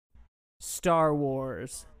Star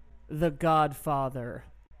Wars, The Godfather,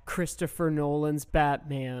 Christopher Nolan's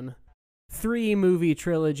Batman. 3 movie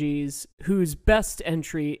trilogies whose best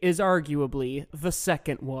entry is arguably the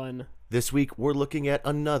second one. This week, we're looking at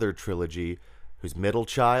another trilogy whose middle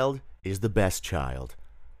child is the best child.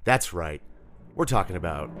 That's right. We're talking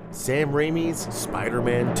about Sam Raimi's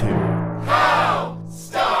Spider-Man 2. How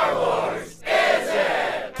Star Wars is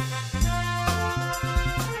it?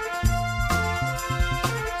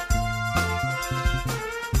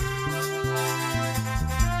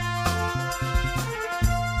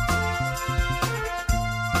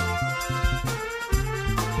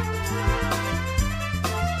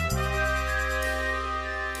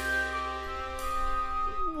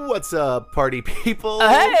 What's up, party people?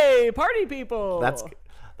 Hey, party people! That's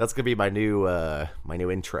gonna be my new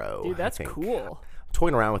intro. Dude, that's I think. cool. I'm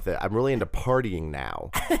toying around with it. I'm really into partying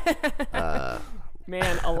now.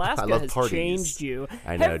 Man, Alaska I love has parties. changed you.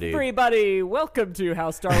 I know, dude. Everybody, welcome to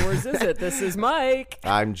How Star Wars Is It? This is Mike.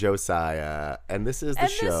 I'm Josiah, and this is the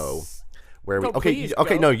show where we. Oh, Okay, please,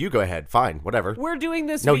 okay, Joe. no, you go ahead. Fine, whatever. We're doing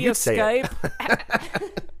this No, via you say it.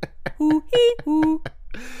 Skype. Hoo-hee-hoo.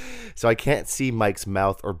 So I can't see Mike's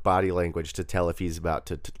mouth or body language to tell if he's about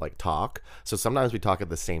to like talk. So sometimes we talk at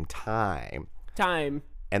the same time.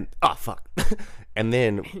 And oh fuck. And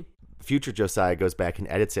then future Josiah goes back and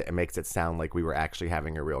edits it and makes it sound like we were actually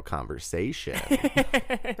having a real conversation.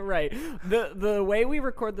 Right. The way we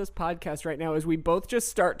record this podcast right now is we both just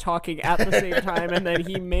start talking at the same time, and then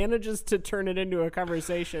he manages to turn it into a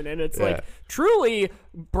conversation, and it's like truly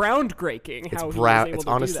groundbreaking how he was able It's to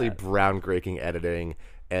honestly do that. groundbreaking editing.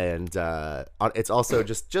 And it's also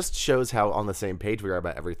just shows how on the same page we are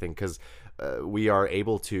about everything, because we are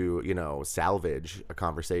able to, salvage a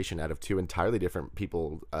conversation out of 2 entirely different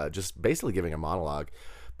people, just basically giving a monologue.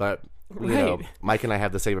 But, Mike and I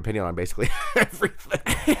have the same opinion on basically everything.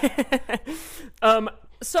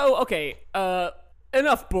 Okay,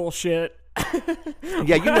 enough bullshit.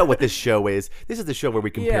 Yeah, you know what this show is. This is the show where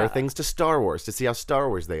we compare Yeah. things to Star Wars to see how Star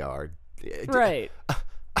Wars they are. Right.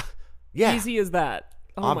 Yeah. Easy as that.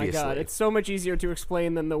 Oh my god, Obviously. it's so much easier to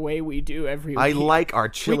explain than the way we do every week. I like our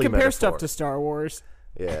chili We compare metaphor. stuff to Star Wars.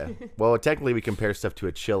 Yeah. Well, technically we compare stuff to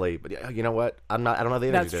a chili, but you know what? I don't have the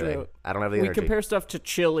energy That's today. true. I don't have the We energy. compare stuff to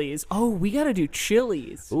chilies. Oh, we got to do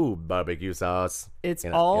chilies. Ooh, barbecue sauce. It's You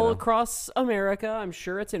know, all you know. across America. I'm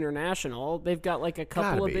sure it's international. They've got like a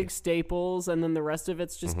couple Gotta of be. big staples, and then the rest of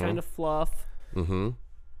it's just kind of fluff. Yep.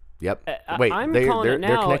 I- Wait, I'm they're calling it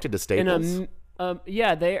now connected to Staples?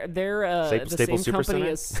 Yeah, they're the Staples same Super company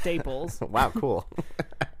Center? as Staples. Wow, cool.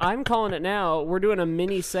 I'm calling it now. We're doing a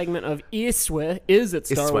mini segment of Iswe. Is it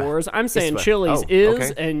Star Iswe. Wars? I'm saying Iswe. Chili's Oh, is,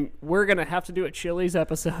 okay. and we're gonna have to do a Chili's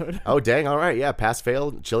episode. Oh, dang. All right. Yeah, pass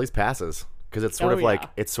fail. Chili's passes. Because it's sort Oh, of like, yeah.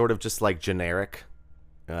 it's sort of just like generic.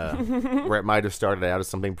 Where it might have started out as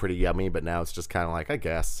something pretty yummy, but now it's just kind of like, I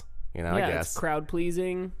guess. Yeah, I it's guess. crowd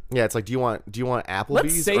pleasing. Yeah, it's like, do you want Applebee's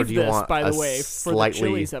Let's or save do you this, want by a the way, for slightly... the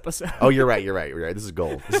Chili's episode. Oh, you're right. This is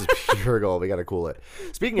gold. This is pure gold. We got to cool it.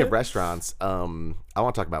 Speaking of restaurants, I want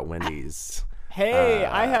to talk about Wendy's. Hey,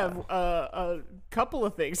 I have a couple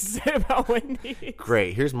of things to say about Wendy's.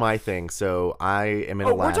 Great. Here's my thing. So I am in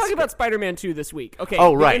Oh, Alaska. we're talking about Spider-Man 2 this week. Okay,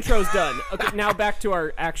 Oh, the right. intro's done. Okay, now back to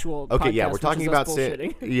our actual Okay, podcast, yeah, we're talking which is about us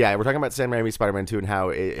bullshitting. we're talking about Sam Raimi's Spider-Man 2 and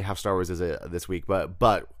how Star Wars is this week.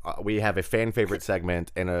 But we have a fan favorite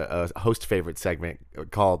segment and a host favorite segment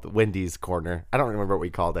called Wendy's Corner. I don't remember what we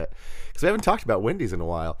called it because we haven't talked about Wendy's in a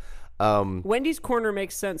while. Wendy's Corner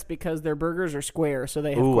makes sense because their burgers are square, so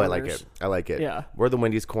they have Ooh, corners. I like it. Yeah. We're the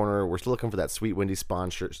Wendy's Corner. We're still looking for that sweet Wendy's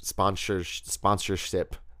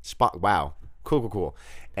sponsorship. Wow. Cool.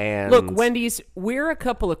 And Look, Wendy's, we're a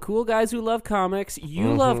couple of cool guys who love comics.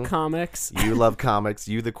 You love comics. you love comics,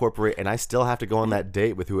 you the corporate, and I still have to go on that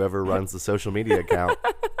date with whoever runs the social media account.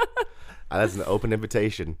 That's an open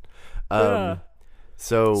invitation. Yeah.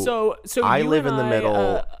 So I you live and in the I,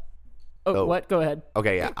 middle. what? Go ahead.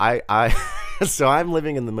 Okay, yeah. I so I'm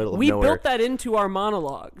living in the middle of We nowhere. built that into our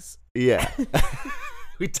monologues. Yeah.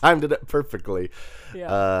 We timed it up perfectly.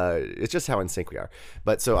 Yeah. It's just how in sync we are.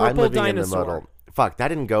 But so Purple I'm living dinosaur. in the middle. Fuck, that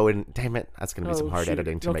didn't go in. Damn it. That's going to be some Oh, hard shoot.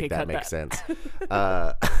 editing to Okay, make that cut make that. sense.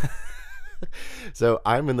 So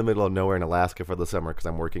I'm in the middle of nowhere in Alaska for the summer because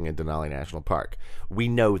I'm working in Denali National Park. We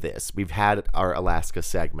know this. We've had our Alaska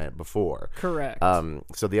segment before. Correct.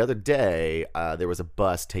 So the other day, there was a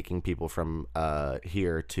bus taking people from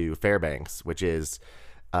here to Fairbanks, which is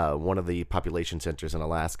one of the population centers in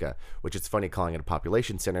Alaska, which it's funny calling it a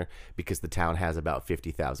population center because the town has about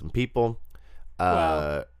 50,000 people.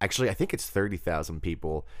 Wow. Actually, I think it's 30,000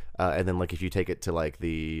 people. And then, like, if you take it to, like,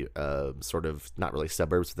 the sort of not really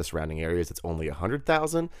suburbs, the surrounding areas, it's only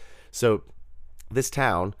 100,000. So this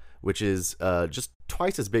town, which is just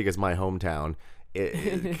twice as big as my hometown,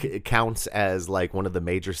 it counts as like one of the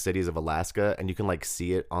major cities of Alaska, and you can like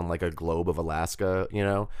see it on like a globe of Alaska, you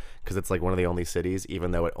know, because it's like one of the only cities,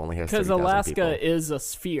 even though it only has 30,000 people. Because Alaska is a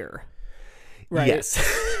sphere, right? Yes.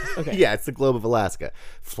 Okay. Yeah, it's the globe of Alaska.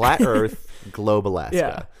 Flat Earth, globe Alaska.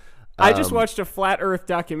 Yeah. I just watched a Flat Earth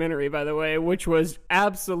documentary, by the way, which was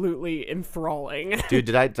absolutely enthralling. Dude,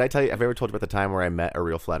 did I tell you? Have I ever told you about the time where I met a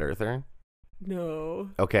real flat earther?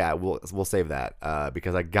 No. Okay, we'll save that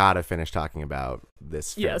because I gotta finish talking about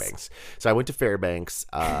this Fairbanks. Yes. So I went to Fairbanks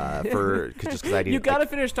because I need. You gotta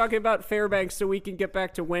finish talking about Fairbanks so we can get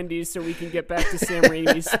back to Wendy's, so we can get back to Sam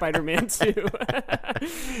Raimi's Spider-Man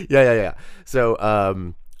 2. Yeah.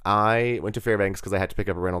 So I went to Fairbanks because I had to pick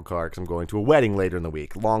up a rental car because I'm going to a wedding later in the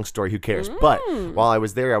week. Long story, who cares? But while I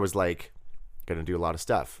was there, I was like, gonna do a lot of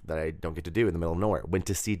stuff that I don't get to do in the middle of nowhere. Went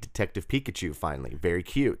to see Detective Pikachu finally. Very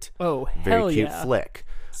cute. Oh, very hell cute yeah. flick.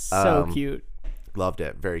 So cute. Loved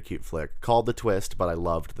it. Very cute flick. Called the twist, but I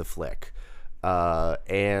loved the flick.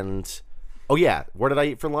 And oh yeah, what did I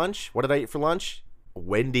eat for lunch?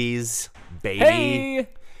 Wendy's, baby. Hey,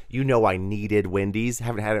 You know I needed Wendy's.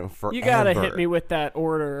 Haven't had it in forever. you gotta hit me with that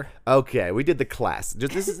order. Okay, we did the class.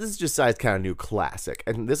 This is just size kind of new classic,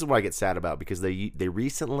 and this is what I get sad about because they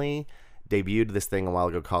recently debuted this thing a while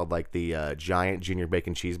ago called like the giant junior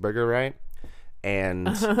bacon cheeseburger, right? And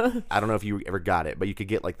I don't know if you ever got it, but you could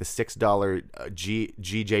get like the $6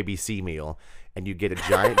 GJBC meal, and you get a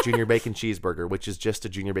giant junior bacon cheeseburger, which is just a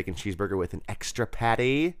junior bacon cheeseburger with an extra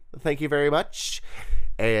patty. Thank you very much.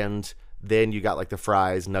 And then you got like the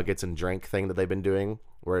fries, nuggets, and drink thing that they've been doing,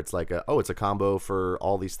 where it's like it's a combo for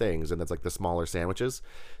all these things, and it's like the smaller sandwiches.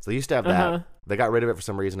 So they used to have that. They got rid of it for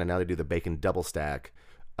some reason, and now they do the bacon double stack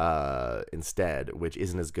instead, which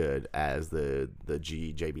isn't as good as the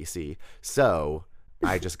GJBC. So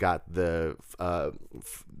I just got the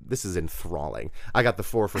this is enthralling. I got the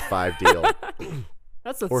 4 for $5 deal.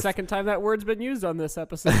 That's the second time that word's been used on this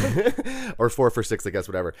episode. Or 4 for $6, I guess,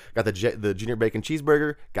 whatever. Got the junior bacon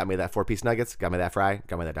cheeseburger, got me that 4-piece nuggets, got me that fry,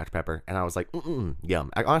 got me that Dr. Pepper, and I was like, yum.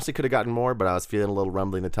 I honestly could have gotten more, but I was feeling a little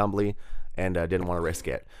rumbly and tumbly, and didn't want to risk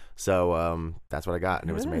it. So that's what I got, and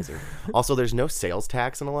it was amazing. Also, there's no sales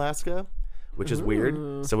tax in Alaska, which is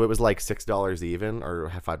weird. So it was like $6 even, or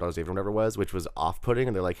 $5 even, whatever it was, which was off-putting,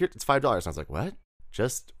 and they're like, here, it's $5. And I was like, what?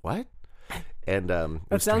 Just what? And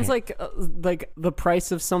that sounds like the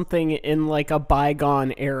price of something in like a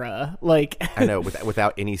bygone era. Like I know,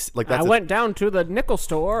 without any like that's I went down to the nickel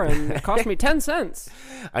store and it cost me 10 cents.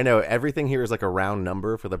 I know everything here is like a round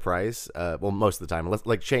number for the price. Well, most of the time,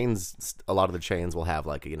 like chains, a lot of the chains will have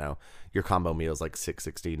like, you know, your combo meal is like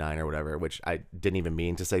 $6.69 or whatever, which I didn't even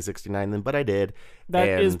mean to say 69 then, but I did. That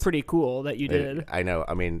is pretty cool that you did. I know.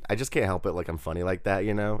 I mean, I just can't help it. Like I'm funny like that,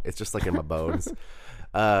 you know. It's just like in my bones.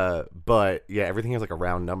 But yeah, everything is like a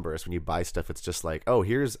round number. So when you buy stuff, it's just like, oh,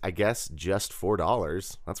 here's, I guess, just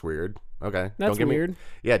 $4. That's weird. Okay. That's weird.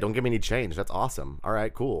 Don't give me any change. That's awesome. All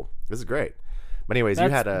right, cool. This is great. But anyways, That's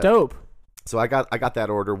you had a dope. So I got that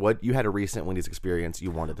order. What you had a recent Wendy's experience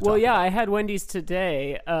you wanted to talk Well, yeah, about. I had Wendy's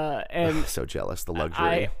today, and So jealous, the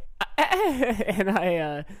luxury.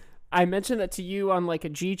 I mentioned that to you on like a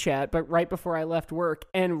G chat, but right before I left work,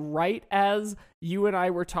 and right as you and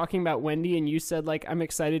I were talking about Wendy, and you said like I'm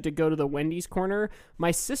excited to go to the Wendy's corner,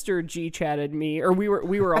 my sister G chatted me, or we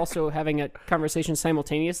were also having a conversation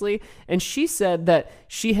simultaneously, and she said that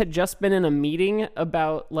she had just been in a meeting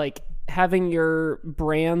about like having your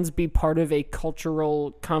brands be part of a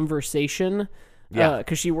cultural conversation. Yeah,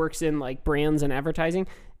 because she works in like brands and advertising.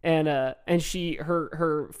 And she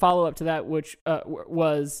her follow up to that, which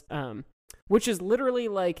is literally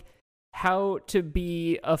like how to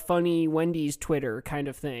be a funny Wendy's Twitter kind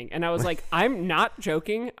of thing. And I was like, I'm not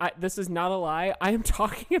joking. This is not a lie. I am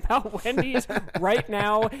talking about Wendy's right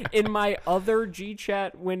now in my other G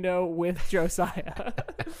chat window with Josiah.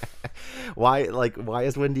 Why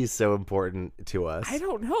is Wendy's so important to us? I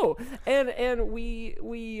don't know. And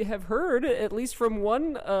we have heard, at least from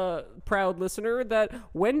one proud listener, that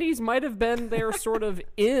Wendy's might have been their sort of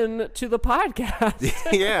in to the podcast.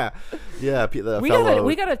 yeah. We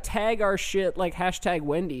gotta tag our shit like hashtag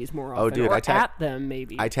Wendy's more often. Oh, dude, or I at them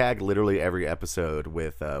maybe. I tag literally every episode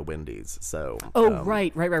with Wendy's. So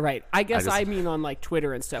right. I guess I mean on like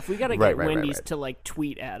Twitter and stuff. We gotta get Wendy's to like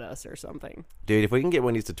tweet at us or something. Dude, if we can get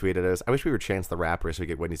Wendy's to tweet at us, I wish we were Chance the Rapper so we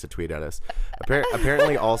could get Wendy's to tweet at us.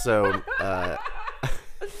 Apparently also,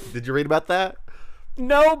 did you read about that?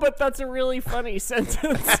 No, but that's a really funny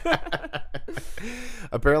sentence.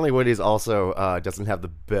 Apparently, Wendy's also doesn't have the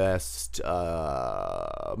best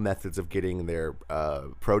methods of getting their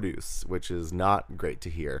produce, which is not great to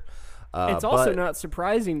hear. It's also not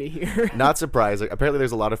surprising to hear. Not surprising. Apparently,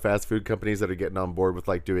 there's a lot of fast food companies that are getting on board with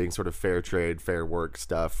like doing sort of fair trade, fair work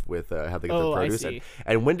stuff with how they get their produce.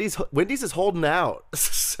 And Wendy's is holding out.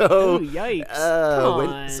 So, yikes! Come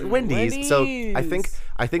on, Wendy's. So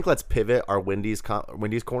I think let's pivot our Wendy's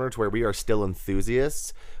corner to where we are still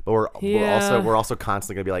enthusiasts, but we're also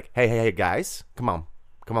constantly gonna be like, hey guys, come on,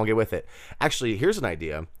 get with it. Actually, here's an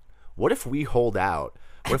idea. What if we hold out?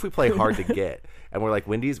 What if we play hard to get? And we're like,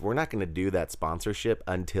 Wendy's, we're not going to do that sponsorship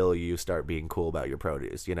until you start being cool about your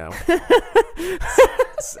produce, you know?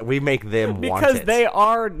 We make them want it. Because they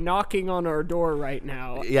are knocking on our door right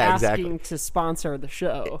now, asking to sponsor the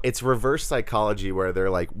show. It's reverse psychology where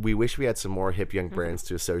they're like, we wish we had some more hip young brands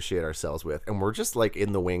to associate ourselves with. And we're just like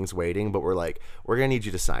in the wings waiting, but we're like, we're going to need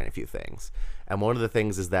you to sign a few things. And one of the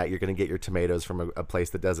things is that you're going to get your tomatoes from a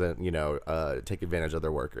place that doesn't, take advantage of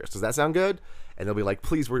their workers. Does that sound good? And they'll be like,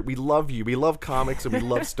 please, we love you. We love comics and we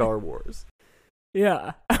love Star Wars.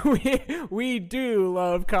 Yeah, we do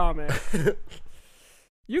love comics.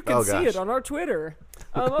 You can see it on our Twitter.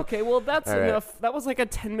 Okay, well that's enough. Right. That was like a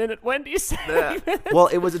 10-minute Wendy's segment. Well,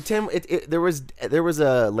 it was a 10. There was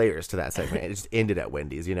layers to that segment. It just ended at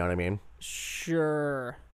Wendy's. You know what I mean?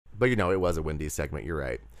 Sure. But it was a Wendy's segment. You're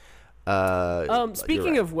right.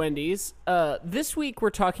 Speaking of Wendy's, this week we're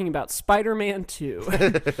talking about Spider-Man 2.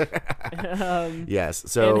 Yes.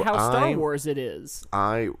 So and how Star Wars it is.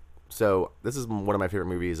 So this is one of my favorite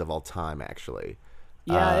movies of all time, actually.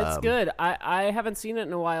 Yeah, it's good. I haven't seen it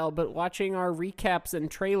in a while, but watching our recaps and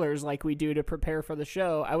trailers like we do to prepare for the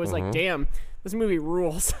show, I was like, damn, this movie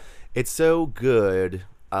rules. It's so good.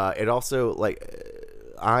 It also, like,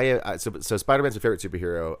 so Spider-Man's my favorite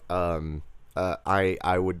superhero.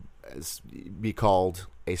 I would be called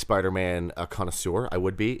a Spider-Man connoisseur. I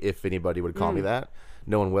would be, if anybody would call me that.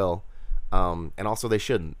 No one will. And also they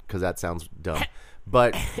shouldn't, because that sounds dumb.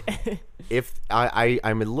 But if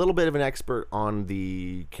I'm a little bit of an expert on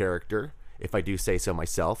the character, if I do say so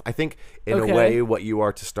myself. I think in a way what you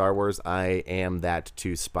are to Star Wars, I am that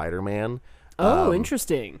to Spider-Man. Oh,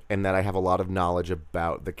 interesting. And that I have a lot of knowledge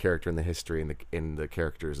about the character and the history and the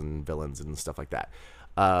characters and villains and stuff like that.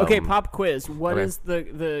 Okay, pop quiz. What is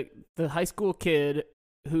the high school kid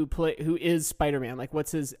who is Spider-Man? Like,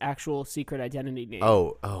 what's his actual secret identity name?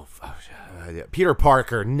 Peter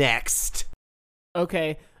Parker. Next.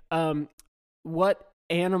 Okay. What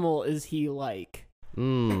animal is he like?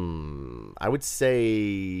 I would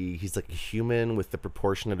say he's like a human with the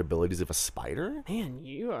proportionate abilities of a spider. Man,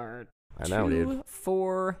 you are. I know, 2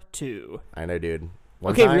 for 2. I know, dude.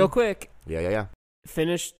 Real quick. Yeah.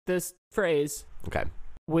 Finish this phrase. Okay.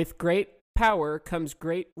 With great power comes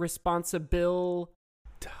great responsibility.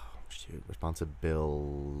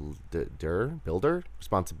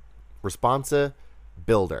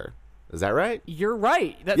 Builder. Is that right? You're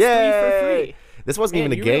right. That's 3 for 3. This wasn't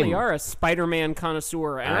even a game. You really are a Spider-Man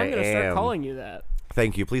connoisseur, and I'm going to start calling you that.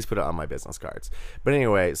 Thank you. Please put it on my business cards. But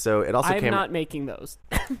anyway, so it also I'm not making those.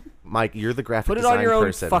 Mike, you're the graphic design person. Put it on your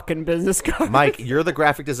own fucking business card. Mike, you're the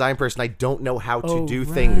graphic design person. I don't know how to do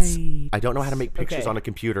things. I don't know how to make pictures on a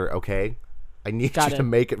computer, okay? I need you to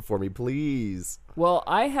make it for me, please. Well,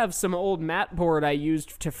 I have some old mat board I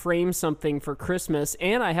used to frame something for Christmas,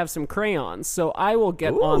 and I have some crayons, so I will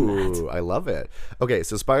get on that. I love it. Okay,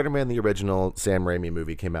 so Spider-Man, the original Sam Raimi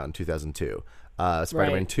movie, came out in 2002.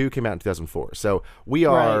 Spider-Man 2 came out in 2004. So we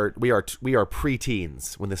are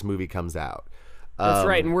preteens when this movie comes out. That's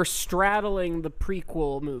right, and we're straddling the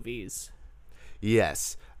prequel movies.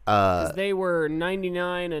 Yes. Because they were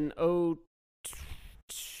 99 and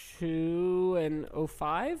 02 and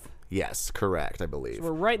 05? Yes, correct, I believe. So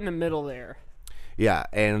we're right in the middle there. Yeah,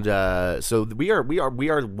 and so we are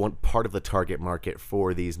one part of the target market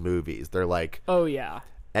for these movies. They're like, oh yeah,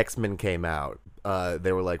 X-Men came out.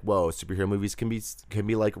 They were like, whoa, superhero movies can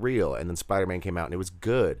be like real. And then Spider-Man came out and it was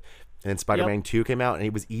good. And then Spider-Man 2 came out and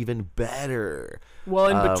it was even better. Well,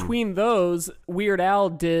 in between those, Weird Al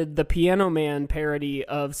did the Piano Man parody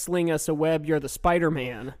of "Sling Us a Web, You're the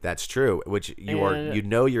Spider-Man." That's true. Which you're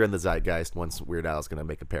in the zeitgeist once Weird Al's going to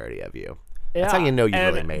make a parody of you. That's how you know you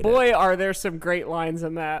really made it. Boy, are there some great lines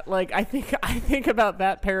in that. Like I think about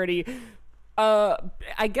that parody.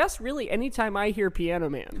 I guess really anytime I hear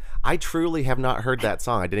Piano Man. I truly have not heard that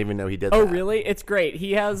song. I didn't even know he did that. Oh, really? It's great.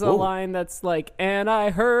 He has a line that's like, "And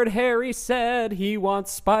I heard Harry said he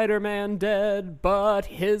wants Spider-Man dead, but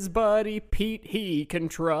his buddy Pete he can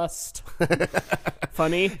trust."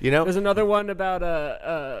 Funny. You know? There's another one about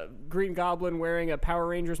Green Goblin wearing a Power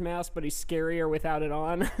Rangers mask, but he's scarier without it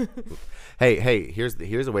on. Hey, here's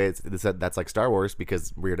a way that's like Star Wars,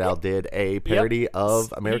 because Weird Al did a parody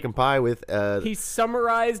of American Pie with he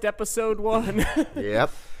summarized episode 1.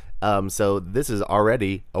 Yep. So this is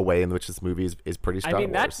already a way in which this movie is pretty Star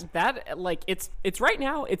Wars. that like it's right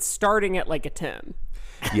now it's starting at like a 10.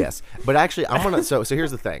 Yes, but actually I'm gonna so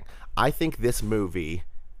here's the thing. I think this movie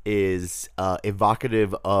is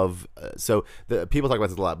evocative of so the people talk about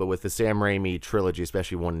this a lot, but with the Sam Raimi trilogy,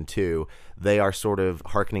 especially 1 and 2, they are sort of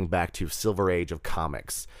hearkening back to Silver Age of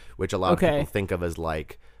comics, which a lot of people think of as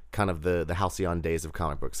like kind of the halcyon days of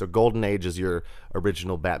comic books. So Golden Age is your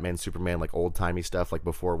original Batman, Superman, like old-timey stuff, like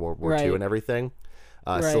before World War II and everything.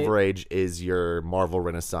 Silver Age is your Marvel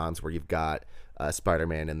Renaissance, where you've got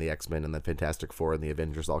Spider-Man and the X-Men and the Fantastic Four and the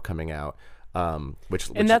Avengers all coming out. Which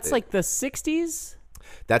that's like the 60s?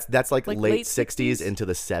 That's like late 60s into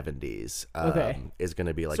the 70s. Is going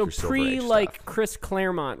to be like so your Silver Age stuff. like Chris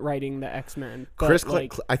Claremont writing the X-Men.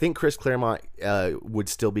 I think Chris Claremont would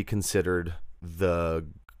still be considered the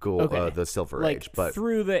Silver Age, but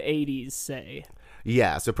through the 80s, say.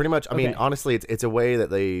 Yeah, so pretty much, I mean, honestly, it's a way that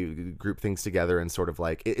they group things together, and sort of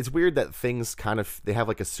like, it's weird that things kind of, they have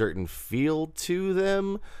like a certain feel to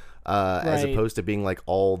them, as opposed to being like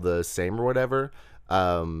all the same or whatever.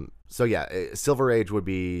 So yeah, Silver Age would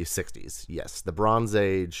be 60s. Yes, the Bronze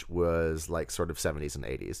Age was like sort of 70s and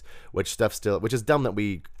 80s, which is dumb that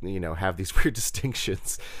we have these weird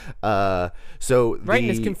distinctions. And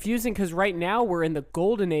it's confusing because right now we're in the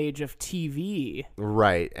golden age of TV.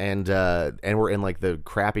 Right, and we're in like the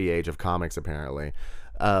crappy age of comics apparently.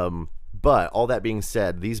 But all that being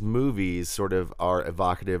said, these movies sort of are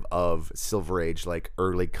evocative of Silver Age, like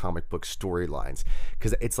early comic book storylines,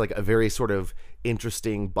 because it's like a very sort of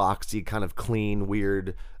interesting, boxy, kind of clean,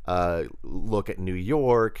 weird look at New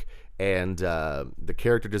York, and the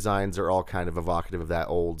character designs are all kind of evocative of that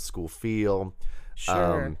old school feel.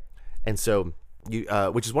 Sure. And so,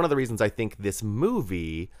 which is one of the reasons I think this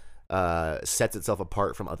movie sets itself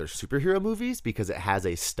apart from other superhero movies, because it has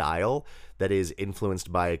a style that is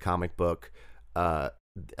influenced by a comic book, but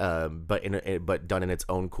done in its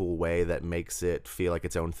own cool way that makes it feel like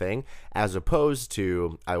its own thing, as opposed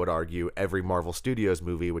to, I would argue, every Marvel Studios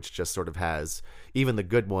movie, which just sort of has, even the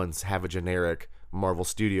good ones have a generic Marvel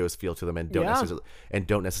Studios feel to them, and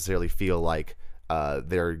don't necessarily feel like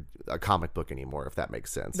they're a comic book anymore, if that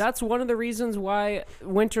makes sense. That's one of the reasons why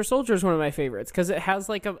Winter Soldier is one of my favorites, because it has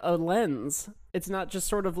like a lens. It's not just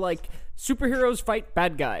sort of like superheroes fight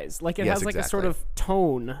bad guys. Like it has like a sort of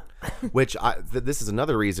tone. Which this is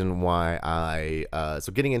another reason why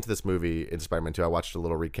so getting into this movie, in Spider-Man 2, I watched a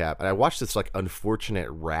little recap, and I watched this like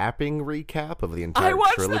unfortunate wrapping recap of the entire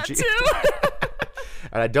trilogy. That too.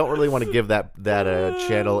 And I don't really want to give that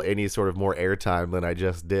channel any sort of more airtime than I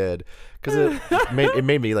just did, because it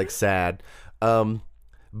made me like sad.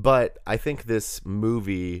 But I think this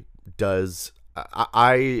movie does.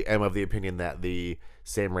 I am of the opinion that the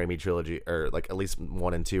Sam Raimi trilogy, or like at least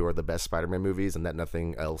 1 and 2, are the best Spider-Man movies, and that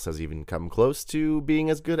nothing else has even come close to being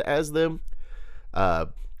as good as them.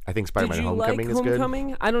 I think Spider-Man Homecoming is good.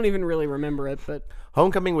 Homecoming? I don't even really remember it, but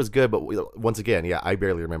Homecoming was good, but once again, yeah, I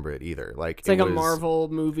barely remember it either. Like it's like a Marvel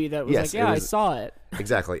movie that was I saw it.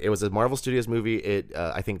 Exactly. It was a Marvel Studios movie.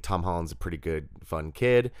 I think Tom Holland's a pretty good, fun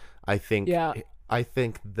kid. I think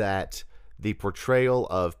that the portrayal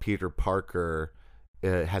of Peter Parker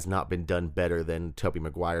has not been done better than Tobey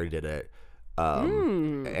Maguire did it.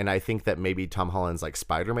 And I think that maybe Tom Holland's like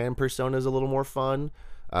Spider-Man persona is a little more fun,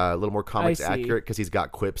 a little more comics accurate, because he's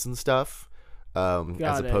got quips and stuff.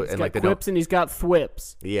 As opposed, he's got quips and he's got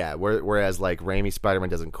thwips. Yeah, whereas like Raimi Spider-Man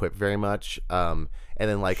doesn't quip very much. And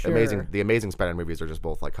then like the Amazing Spider-Man movies are just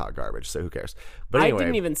both like hot garbage. So who cares? But anyway, I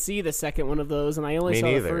didn't even see the second one of those, and I only saw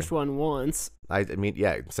the first one once. I mean,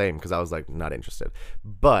 yeah, same, because I was like not interested.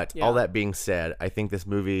 But all that being said, I think this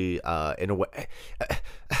movie, in a way.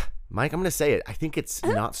 Mike, I'm going to say it. I think it's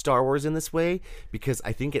not Star Wars in this way, because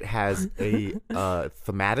I think it has a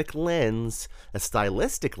thematic lens, a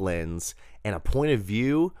stylistic lens, and a point of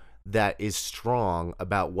view that is strong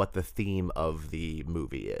about what the theme of the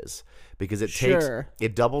movie is. Because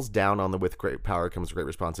it doubles down on the with great power comes great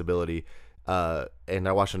responsibility. And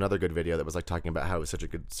I watched another good video that was like talking about how it was such a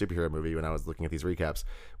good superhero movie when I was looking at these recaps,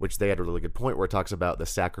 which they had a really good point where it talks about the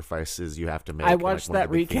sacrifices you have to make. I watched that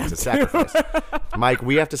recap. Sacrifice. Mike,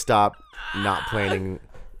 we have to stop not planning.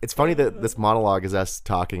 It's funny that this monologue is us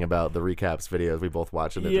talking about the recaps videos we both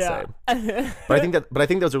watch, and they're the same. But I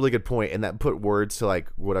think that was a really good point, and that put words to like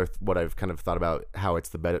what I've kind of thought about how it's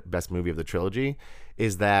the best movie of the trilogy.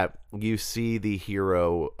 Is that you see the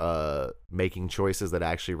hero making choices that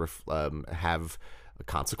actually have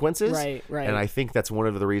consequences. Right. And I think that's one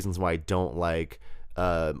of the reasons why I don't like,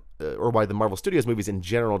 or why the Marvel Studios movies in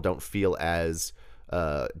general don't feel as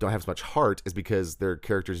don't have as much heart, is because their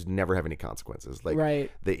characters never have any consequences. Like,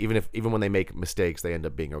 they, even when they make mistakes, they end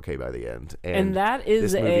up being okay by the end. And that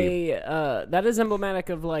is that is emblematic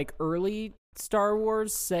of like early Star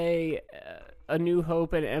Wars, say A New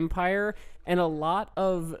Hope and Empire, and a lot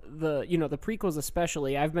of the the prequels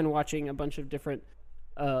especially. I've been watching a bunch of different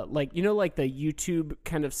like the YouTube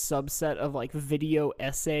kind of subset of like video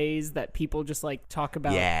essays that people just like talk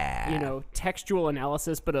about, textual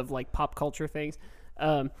analysis, but of like pop culture things.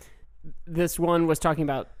 This one was talking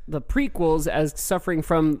about the prequels as suffering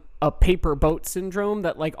from a paper boat syndrome,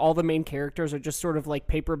 that like all the main characters are just sort of like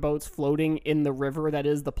paper boats floating in the river that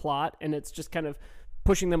is the plot, and it's just kind of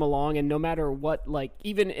pushing them along. And no matter what, like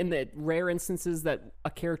even in the rare instances that a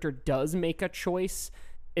character does make a choice,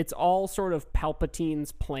 it's all sort of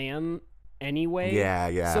Palpatine's plan anyway.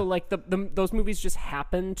 Yeah. So like those movies just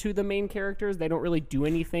happen to the main characters. They don't really do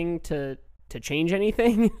anything to change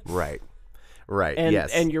anything. Right. And,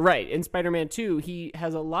 yes. And you're right. In Spider-Man 2, he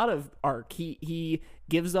has a lot of arc. He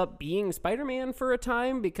gives up being Spider-Man for a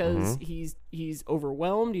time because he's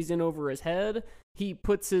overwhelmed. He's in over his head. He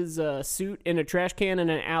puts his suit in a trash can in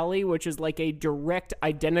an alley, which is like a direct,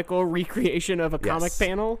 identical recreation of a comic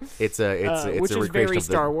panel. It's which a is very of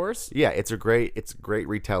Star Wars. Yeah, it's a great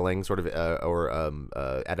retelling, sort of,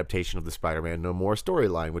 adaptation of the Spider-Man No More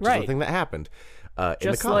storyline, which is the thing that happened.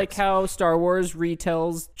 Just like how Star Wars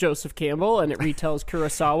retells Joseph Campbell, and it retells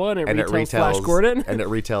Kurosawa, and it retells Flash Gordon. And it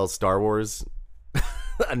retells Star Wars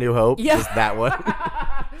A New Hope. Yeah. Just that one.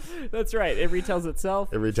 That's right. It retells itself.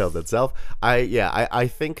 I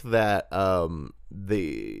think that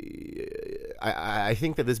I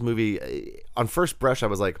think that this movie, on first brush, I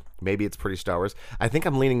was like, maybe it's pretty Star Wars. I think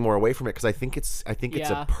I'm leaning more away from it because I think it's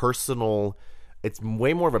a personal. It's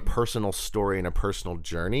way more of a personal story and a personal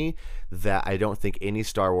journey that I don't think any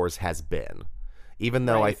Star Wars has been. Even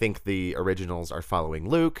though I think the originals are following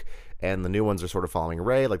Luke and the new ones are sort of following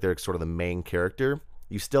Rey, like they're sort of the main character.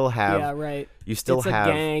 You still have it's a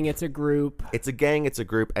gang, it's a group. It's a gang, it's a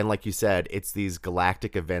group, and like you said, it's these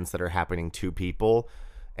galactic events that are happening to people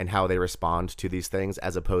and how they respond to these things,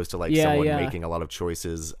 as opposed to like someone making a lot of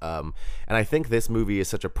choices. And I think this movie is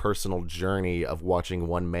such a personal journey of watching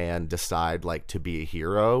one man decide like to be a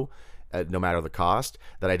hero, no matter the cost,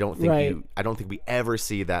 that I don't think we ever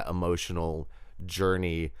see that emotional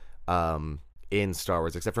journey in Star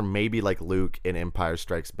Wars, except for maybe like Luke in Empire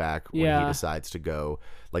Strikes Back when he decides to go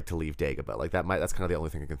like to leave Dagobah. Like that's kind of the only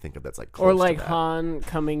thing I can think of that's like close or like to that. Han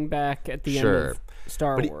coming back at the end of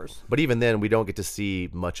Star Wars. But even then, we don't get to see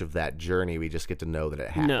much of that journey. We just get to know that it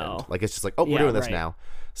happened. No. Like it's just like, oh, we're doing this now.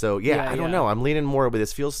 So I don't know. I'm leaning more, but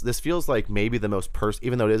this feels like maybe the most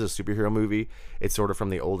even though it is a superhero movie, it's sort of from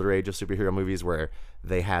the older age of superhero movies where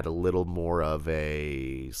they had a little more of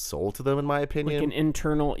a soul to them, in my opinion. Like an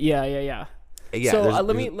internal, yeah. So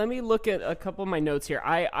let me look at a couple of my notes here.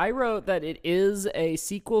 I wrote that it is a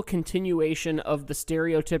sequel continuation of the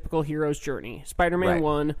stereotypical hero's journey. Spider-Man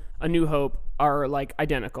 1, A New Hope are like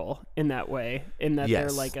identical in that way, in that they're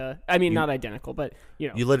like not identical, but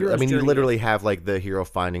you literally have like the hero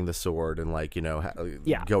finding the sword and like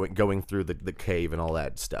going through the cave and all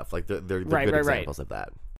that stuff. Like they're good examples of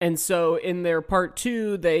that. And so in their part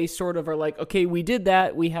 2, they sort of are like, okay, we did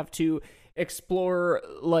that. We have to explore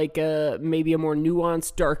like maybe a more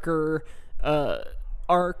nuanced, darker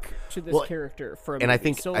arc to this character. I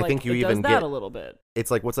think you even get that a little bit. It's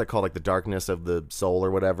like, what's that called? Like the darkness of the soul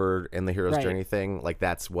or whatever in the hero's journey thing. Like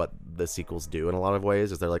that's what the sequels do in a lot of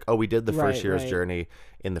ways. Is they're like, oh, we did the first hero's journey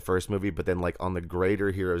in the first movie, but then like on the greater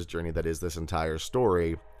hero's journey that is this entire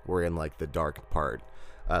story, we're in like the dark part.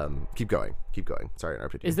 Keep going. Sorry to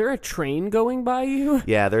interrupt you. Is there a train going by you?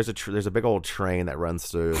 Yeah, there's a big old train that runs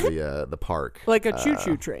through the park. Like a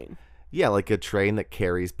choo-choo train. Yeah, like a train that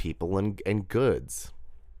carries people and goods.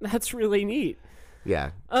 That's really neat.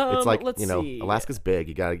 Yeah, it's like let's see. Alaska's big.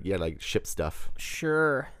 You gotta like ship stuff.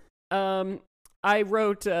 Sure. I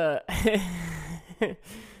wrote. There's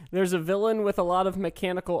a villain with a lot of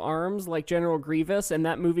mechanical arms, like General Grievous, and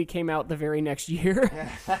that movie came out the very next year.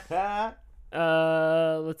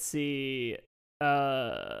 Let's see.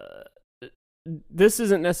 This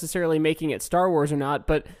isn't necessarily making it Star Wars or not,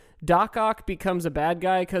 but Doc Ock becomes a bad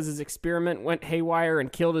guy because his experiment went haywire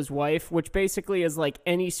and killed his wife, which basically is like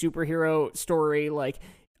any superhero story, like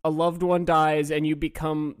a loved one dies and you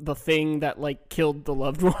become the thing that like killed the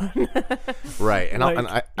loved one. Right. And,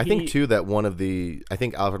 like, I think too that one of the, I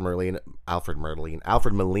think Alfred Molina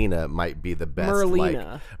might be the best.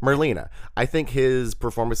 Merlina. I think his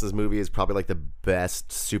performance in this movie is probably like the best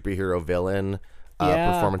superhero villain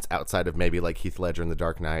performance outside of maybe like Heath Ledger in The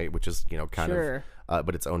Dark Knight, which is kind Sure. of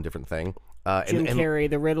but its own different thing. Jim Carrey,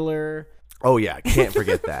 the Riddler. Oh yeah, can't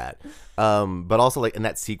forget that. But also like in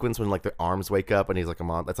that sequence when like the arms wake up and he's like a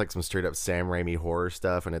mom, that's like some straight up Sam Raimi horror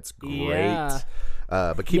stuff, and it's great. Yeah.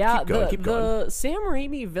 But keep going. The Sam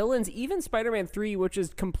Raimi villains, even Spider-Man 3, which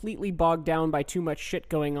is completely bogged down by too much shit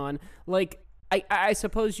going on. Like I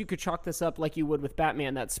suppose you could chalk this up like you would with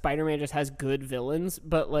Batman, that Spider-Man just has good villains,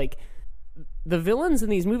 but like the villains in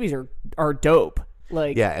these movies are dope.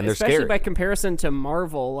 Like, yeah, and they're especially scary by comparison to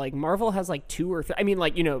Marvel. Like Marvel has like 2 or 3. I mean,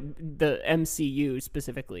 like the MCU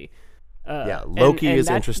specifically. Loki is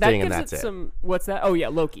interesting, and that's it. What's that? Oh yeah,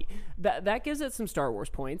 Loki. That gives it some Star Wars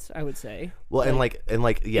points, I would say. Well,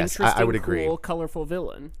 and yes, I would agree. Cool, colorful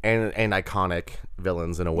villain and iconic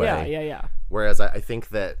villains in a way. Yeah. Whereas I think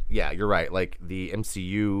that you're right. Like the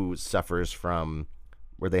MCU suffers from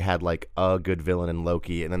where they had like a good villain in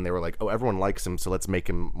Loki, and then they were like, oh, everyone likes him, so let's make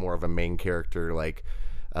him more of a main character, like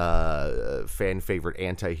fan favorite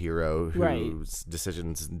anti-hero whose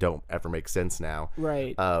decisions don't ever make sense now.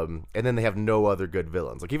 Right. And then they have no other good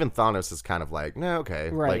villains. Like even Thanos is kind of like, no,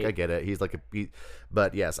 okay, right. Like I get it. He's like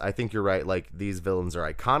but yes, I think you're right. Like these villains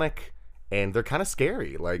are iconic and they're kind of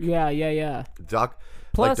scary. Like yeah. Doc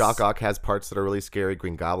Ock has parts that are really scary.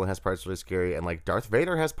 Green Goblin has parts that are really scary, and like Darth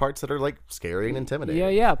Vader has parts that are like scary and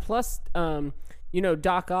intimidating. Yeah. Plus,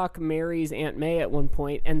 Doc Ock marries Aunt May at one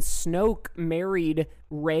point, and Snoke married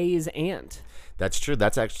Rey's aunt. That's true.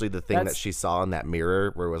 That's actually the thing that she saw in that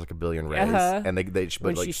mirror where it was like a billion rays, and they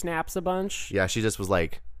when like, she snaps a bunch. Yeah, she just was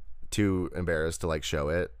like too embarrassed to like show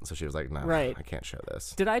it, so she was like, no, right. I can't show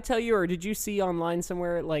this. Did I tell you, or did you see online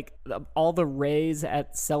somewhere like all the Rays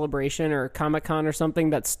at Celebration or Comic-Con or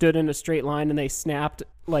something that stood in a straight line and they snapped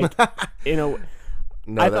like No,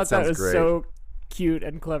 I that thought that was great. so cute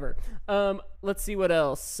and clever. Let's see what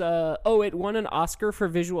else. It won an Oscar for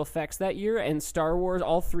visual effects that year, and Star Wars,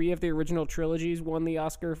 all 3 of the original trilogies won the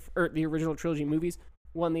Oscar, or the original trilogy movies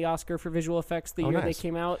won the Oscar for visual effects the year nice. they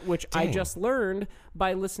came out, which I just learned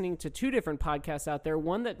by listening to 2 different podcasts out there.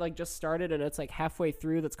 One that like just started and it's like halfway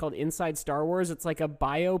through, that's called Inside Star Wars. It's like a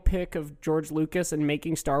biopic of George Lucas and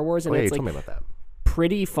making Star Wars, and it's like tell me about that.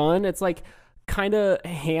 pretty fun. It's like kind of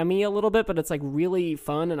hammy a little bit, but it's like really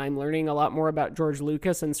fun, and I'm learning a lot more about George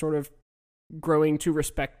Lucas and sort of growing to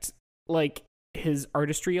respect like his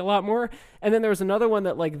artistry a lot more. And then there was another one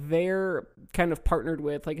that like they're kind of partnered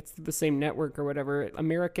with, like it's the same network or whatever,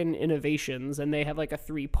 American Innovations, and they have like a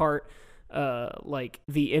 3-part like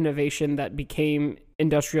the innovation that became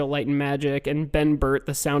Industrial Light and Magic, and Ben Burt,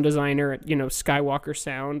 the sound designer at Skywalker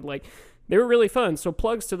Sound. Like they were really fun. So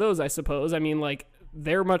plugs to those, I suppose. I mean, like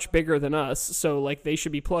they're much bigger than us, so like they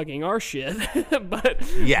should be plugging our shit. But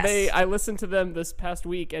yes. I listened to them this past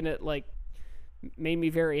week, and it like made me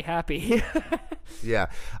very happy. Yeah.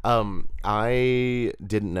 I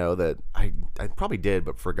didn't know that. I probably did,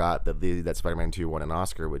 but forgot that that Spider-Man 2 won an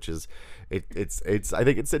Oscar, which is it's I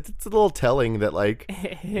think it's a little telling that like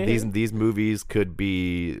these movies could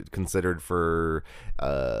be considered for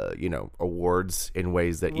awards in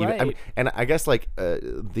ways that even and I guess like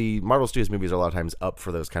the Marvel Studios movies are a lot of times up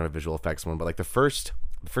for those kind of visual effects one, but like the first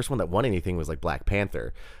one that won anything was like Black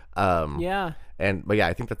Panther. But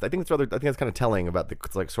I think that's kind of telling about the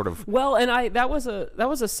like sort of. Well, and that was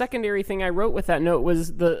a secondary thing I wrote with that note,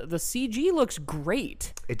 was the CG looks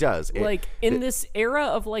great. It does. Like in this era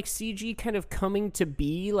of like CG kind of coming to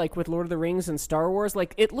be, like with Lord of the Rings and Star Wars,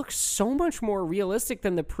 like it looks so much more realistic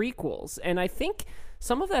than the prequels, and I think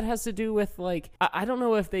some of that has to do with like I don't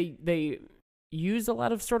know if they use a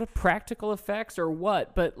lot of sort of practical effects or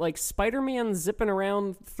what, but like Spider-Man zipping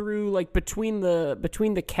around through like between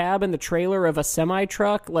the cab and the trailer of a semi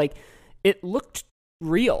truck, like it looked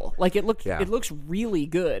real. Like it looks really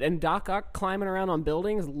good. And Doc Ock climbing around on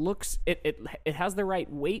buildings looks it has the right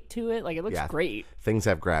weight to it. Like it looks great. Things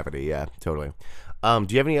have gravity. Yeah, totally. Do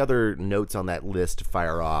you have any other notes on that list to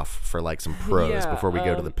fire off for like some pros before we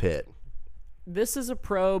go to the pit? This is a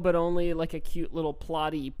pro, but only like a cute little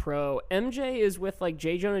plotty pro. MJ is with like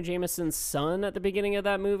J. Jonah Jameson's son at the beginning of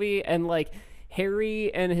that movie, and like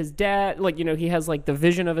Harry and his dad, like, he has like the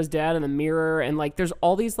vision of his dad in the mirror, and like there's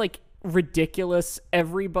all these like ridiculous,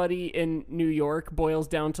 everybody in New York boils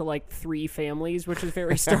down to like 3 families, which is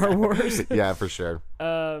very Star Wars. Yeah, for sure.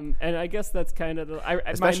 And I guess that's kind of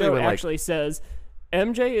my note actually says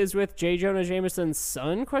MJ is with J. Jonah Jameson's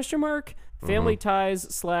son, ? Family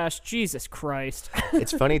ties / Jesus Christ.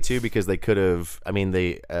 It's funny too because they could have. I mean,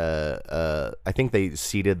 I think they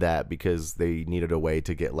seeded that because they needed a way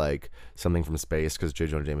to get like something from space because J.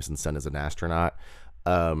 Jonah Jameson's son is an astronaut.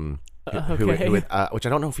 Which I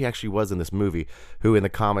don't know if he actually was in this movie, who in the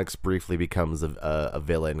comics briefly becomes a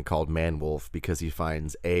villain called Man-Wolf because he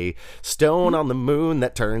finds a stone on the moon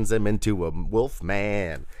that turns him into a wolf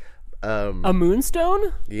man. A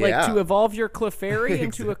moonstone? Yeah. Like to evolve your Clefairy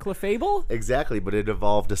into a Clefable? Exactly, but it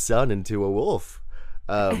evolved a son into a wolf.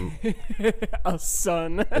 A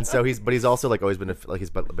son. And so he's also like always been he's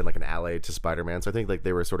been like an ally to Spider-Man. So I think like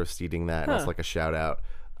they were sort of seeding that, and that's like a shout out.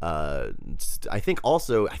 I think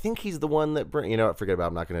he's the one that forget about it.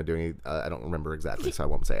 I'm not going to do any. I don't remember exactly, so I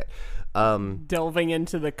won't say it. Delving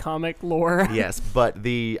into the comic lore. Yes, but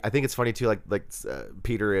I think it's funny too. Like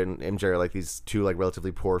Peter and MJ are like these two like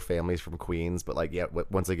relatively poor families from Queens, but like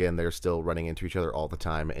once again they're still running into each other all the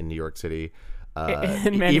time in New York City.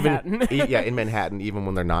 In Manhattan. In Manhattan, even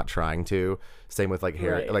when they're not trying to. Same with like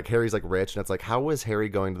Harry. Right. Like Harry's like rich, and it's like, how was Harry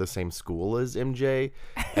going to the same school as MJ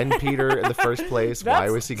and Peter in the first place? Why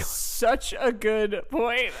was he? Such a good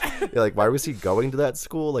point. Like, why was he going to that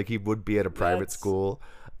school? Like, he would be at a private school.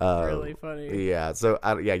 Really funny. Yeah. So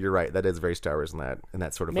yeah, you're right. That is very Star Wars in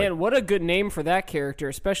that sort of. Man, like, what a good name for that character,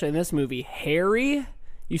 especially in this movie, Harry.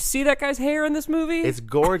 You see that guy's hair in this movie? It's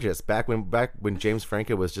gorgeous. Back when James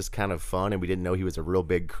Franco was just kind of fun and we didn't know he was a real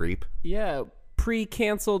big creep. Yeah,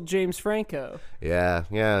 pre-canceled James Franco. Yeah.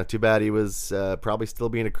 Too bad he was probably still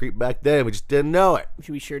being a creep back then. We just didn't know it.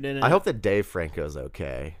 We sure didn't. I hope that Dave Franco's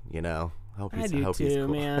okay. I hope I he's do cool. too,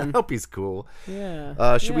 man. I hope he's cool.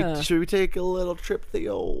 Yeah. Should we take a little trip to the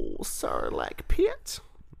old Sarlacc pit?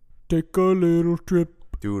 Take a little trip.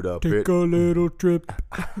 Do the Take pit. a little trip.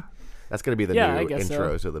 That's gonna be the Yeah, I new guess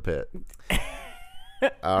intro so. to the pit.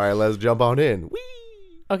 All right, let's jump on in.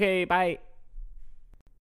 Whee! Okay, bye.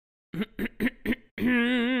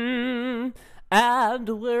 And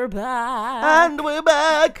we're back. And we're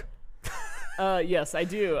back. Yes, I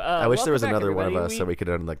do. I wish there was welcome back, another one of everybody. us so we could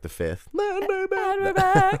end like the fifth. And we're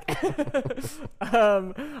back.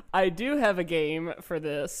 I do have a game for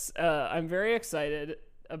this. I'm very excited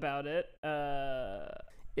about it.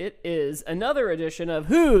 It is another edition of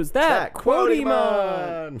Who's That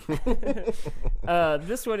Quotymon?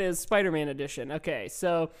 This one is Spider-Man edition. Okay,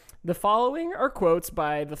 so the following are quotes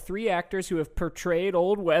by the three actors who have portrayed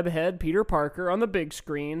old webhead Peter Parker on the big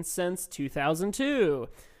screen since 2002.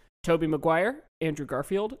 Tobey Maguire, Andrew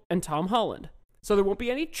Garfield, and Tom Holland. So there won't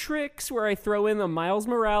be any tricks where I throw in a Miles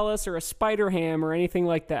Morales or a Spider-Ham or anything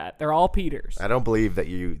like that. They're all Peters. I don't believe that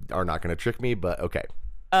you are not going to trick me, but okay.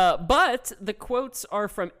 But the quotes are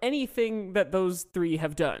from anything that those three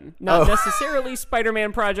have done. Not necessarily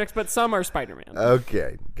Spider-Man projects, but some are Spider-Man.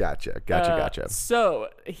 Okay, gotcha. So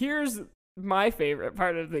here's my favorite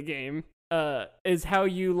part of the game, is how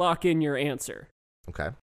you lock in your answer.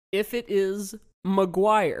 Okay. If it is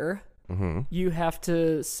Maguire, you have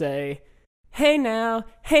to say, hey now,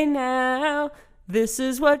 this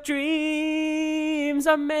is what dreams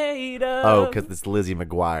are made of. Oh, because it's Lizzie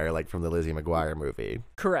McGuire, like from the Lizzie McGuire movie.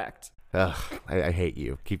 Correct. Ugh, I hate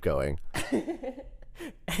you. Keep going. I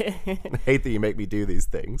hate that you make me do these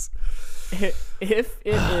things. If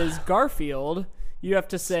it is Garfield, you have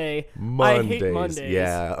to say, Mondays. I hate Mondays.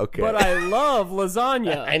 Yeah, okay. But I love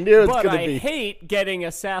lasagna. I knew it was but gonna I be. hate getting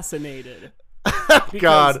assassinated.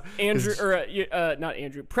 God. Andrew, not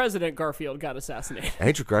Andrew, President Garfield got assassinated.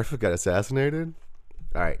 Andrew Garfield got assassinated?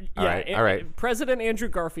 All right. President Andrew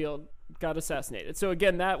Garfield got assassinated. So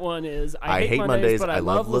again, that one is I hate Mondays, but I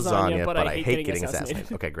love lasagna, but I hate getting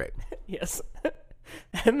assassinated. Okay, great. Yes.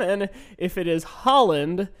 And then if it is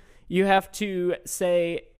Holland, you have to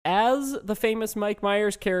say, as the famous Mike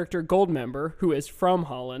Myers character Goldmember, who is from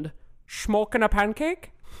Holland, smoking a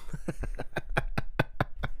pancake?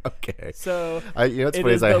 Okay. So what's it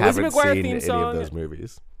funny is I the haven't Lizzie McGuire seen theme any song. of those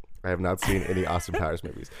movies. I have not seen any Austin Powers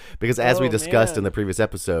movies because, as we Oh, discussed in man. the previous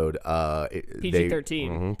episode,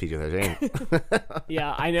 PG-13. PG-13.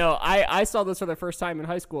 Yeah, I know. I saw this for the first time in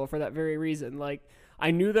high school for that very reason. Like, I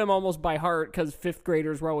knew them almost by heart because fifth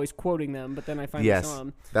graders were always quoting them, but then I finally saw Yes,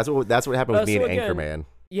 them. that's what happened with me so and again- Anchorman.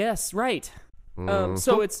 Yes, right.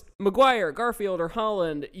 So it's Maguire, Garfield, or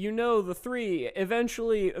Holland. You know the three.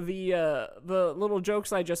 Eventually, the little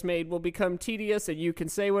jokes I just made will become tedious, and you can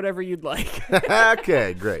say whatever you'd like.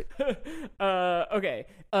 Okay, great. Okay.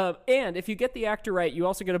 And if you get the actor right, you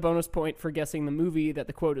also get a bonus point for guessing the movie that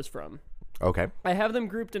the quote is from. Okay. I have them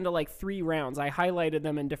grouped into like 3 rounds. I highlighted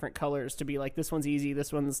them in different colors to be like, this one's easy,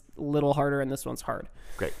 this one's a little harder, and this one's hard.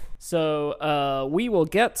 Great. So we will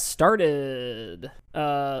get started.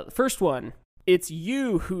 First one. It's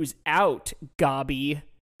you who's out, Gobby.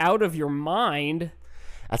 Out of your mind.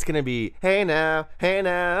 That's going to be, hey now,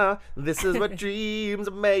 this is what dreams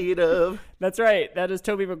are made of. That's right. That is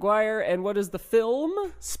Tobey Maguire. And what is the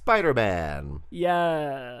film? Spider-Man.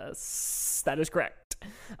 Yes, that is correct.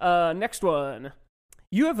 Next one.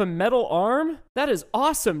 You have a metal arm? That is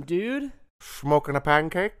awesome, dude. Smoking a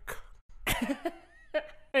pancake.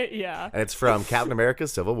 Yeah. And it's from Captain America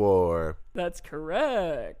Civil War. That's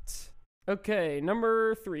correct. Okay,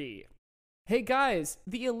 number 3. Hey guys,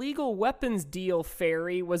 the illegal weapons deal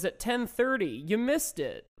ferry was at 10:30. You missed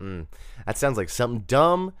it. That sounds like something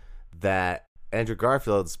dumb that Andrew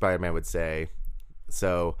Garfield Spider-Man would say.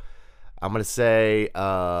 So I'm going to say,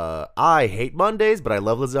 I hate Mondays, but I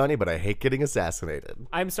love lasagna, but I hate getting assassinated.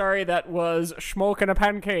 I'm sorry, that was Schmoke and a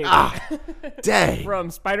Pancake. Dang. From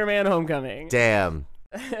Spider-Man Homecoming. Damn.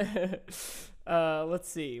 Let's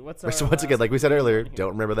see. What's our So once again, like we said earlier,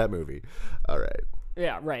 don't remember that movie. All right.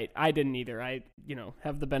 Yeah, right. I didn't either. I,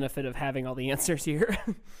 have the benefit of having all the answers here.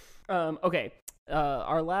 Okay.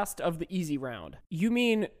 Our last of the easy round. You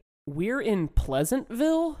mean we're in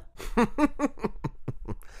Pleasantville?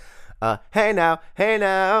 Hey now,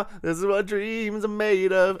 this is what dreams are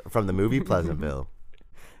made of. From the movie Pleasantville.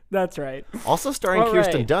 That's right. Also starring All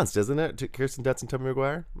Kirsten right. Dunst, isn't it? Kirsten Dunst and Tobey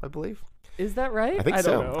Maguire, I believe. Is that right? I think don't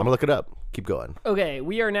so. know. I'm going to look it up. Keep going. Okay,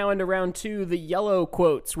 we are now into round 2, the yellow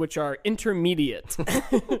quotes, which are intermediate.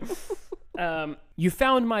 You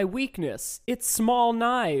found my weakness. It's small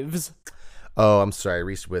knives. Oh, I'm sorry.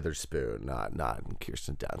 Reese Witherspoon, not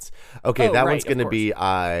Kirsten Dunst. Okay, Oh, that right, one's going to of be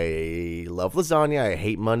I love lasagna. I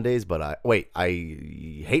hate Mondays, but I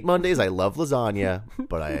hate Mondays. I love lasagna,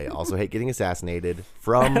 but I also hate getting assassinated.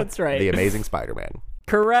 From That's right. The Amazing Spider-Man.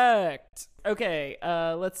 Correct. Okay,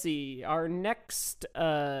 let's see. Our next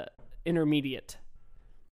intermediate.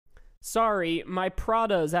 Sorry, my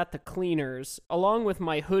Prada's at the cleaners, along with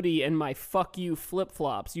my hoodie and my fuck you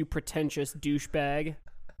flip-flops, you pretentious douchebag.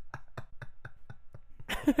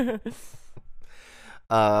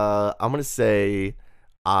 I'm gonna say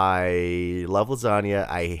I love lasagna.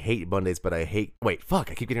 I hate Mondays, but I hate. Wait, fuck!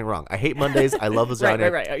 I keep getting it wrong. I hate Mondays. I love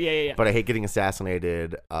lasagna. Right. Oh, yeah. But I hate getting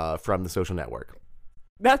assassinated from The Social Network.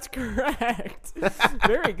 That's correct.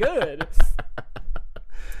 Very good.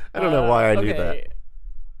 I don't know why I knew that.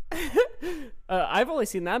 I've only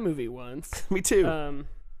seen that movie once. Me too.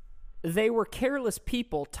 They were careless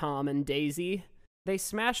people, Tom and Daisy. They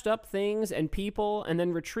smashed up things and people and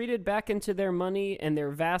then retreated back into their money and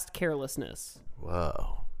their vast carelessness.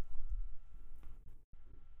 Whoa.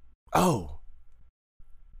 Oh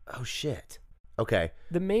shit. Okay.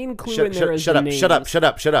 The main clue in there is shut the up. names. Shut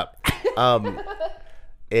up.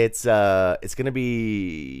 It's gonna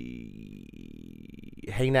be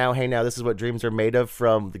Hey now, this is what dreams are made of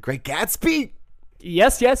from The Great Gatsby.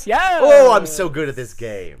 Yes. Oh, I'm so good at this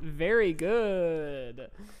game. Very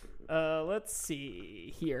good. Let's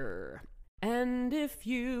see here. And if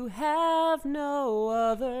you have no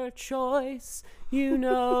other choice, you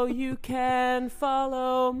know you can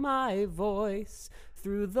follow my voice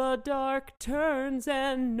through the dark turns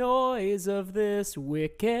and noise of this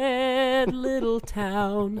wicked little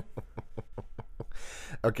town.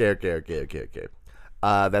 Okay.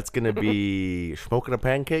 That's gonna be Smoking a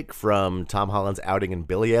Pancake from Tom Holland's outing in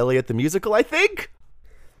Billy Elliot the Musical, I think.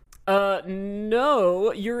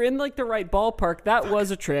 No, you're in like the right ballpark. That was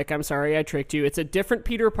a trick. I'm sorry, I tricked you. It's a different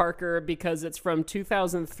Peter Parker because it's from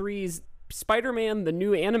 2003's Spider-Man, the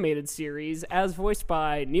new animated series, as voiced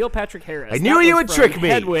by Neil Patrick Harris. I knew you would trick me.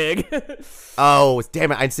 Hedwig. Oh,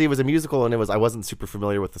 damn it. I see it was a musical and I wasn't super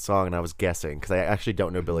familiar with the song and I was guessing because I actually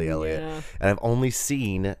don't know Billy Elliot. Yeah. And I've only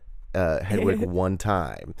seen Hedwig one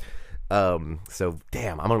time. So,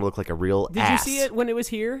 damn, I'm going to look like a real Did ass. you see it when it was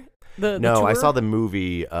here? The No, I tour? saw the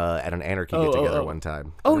movie at an Anarchy get-together one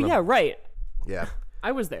time. Oh, yeah, right. Yeah.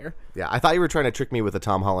 I was there. Yeah, I thought you were trying to trick me with a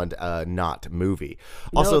Tom Holland not movie.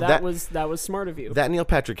 Also, no, that was smart of you. That Neil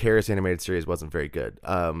Patrick Harris animated series wasn't very good.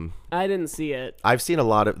 I didn't see it. I've seen a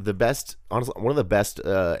lot of the best. Honestly, one of the best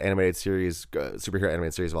animated series, superhero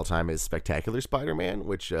animated series of all time is Spectacular Spider-Man,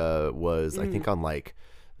 which was I think on like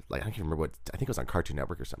I can't remember what. I think it was on Cartoon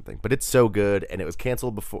Network or something. But it's so good, and it was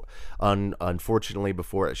canceled unfortunately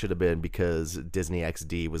before it should have been because Disney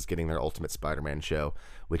XD was getting their Ultimate Spider-Man show,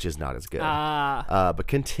 which is not as good. But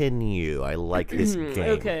continue. I like this game.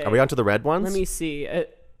 Okay. Are we on to the red ones? Let me see.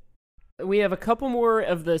 We have a couple more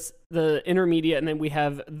of the intermediate, and then we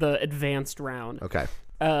have the advanced round. Okay.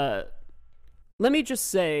 Let me just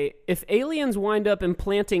say, if aliens wind up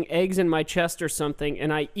implanting eggs in my chest or something,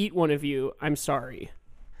 and I eat one of you, I'm sorry.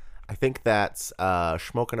 I think that's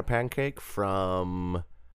Smoking a Pancake from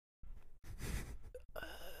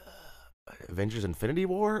Avengers Infinity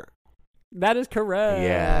War. That is correct.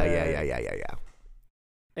 Yeah.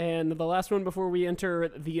 And the last one before we enter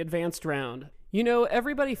the advanced round. You know,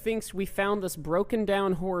 everybody thinks we found this broken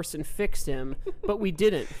down horse and fixed him, but we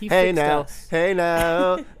didn't. He fixed us. Hey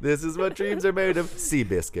now, this is what dreams are made of.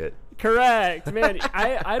 Seabiscuit. Correct, man.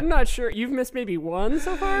 I'm not sure. You've missed maybe one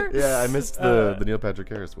so far. Yeah, I missed the Neil Patrick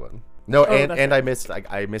Harris one. No, and right.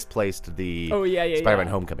 I misplaced the yeah, Spider-Man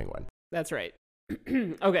Homecoming one. That's right.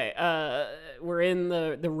 Okay, we're in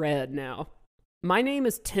the red now. My name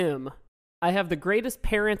is Tim. I have the greatest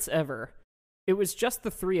parents ever. It was just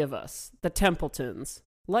the three of us, the Templetons.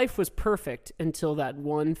 Life was perfect until that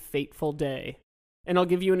one fateful day. And I'll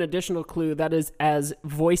give you an additional clue. That is as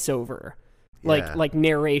voiceover, like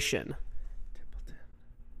narration.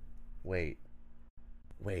 Templeton.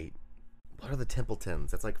 Wait. What are the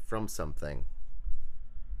Templetons? That's like from something.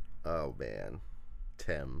 Oh man,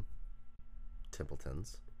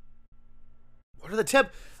 Templetons. What are the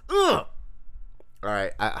Ugh! All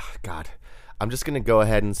right, God, I'm just gonna go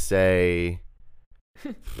ahead and say.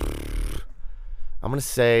 I'm gonna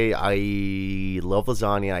say I love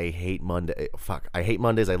lasagna. I hate Monday. Fuck, I hate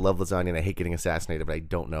Mondays. I love lasagna, and I hate getting assassinated. But I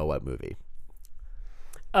don't know what movie.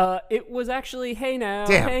 It was actually Hey Now,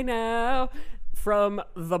 Damn. Hey Now, from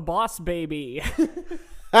The Boss Baby.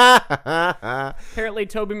 Apparently,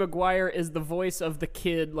 Tobey Maguire is the voice of the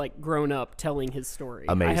kid, like grown up, telling his story.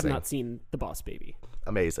 Amazing. I have not seen The Boss Baby.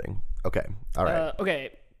 Amazing. Okay. All right.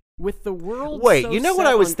 Okay. With the world. Wait, so you know what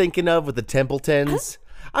set I was on- thinking of with the Templetons?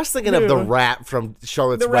 I was thinking of the rat from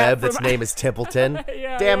Charlotte's The rat Web from- that's name is Templeton.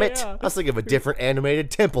 Yeah, Damn yeah, it. yeah. I was thinking of a different animated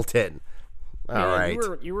Templeton. All Man, right.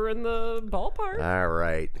 You were in the ballpark. All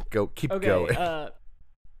right. Keep going.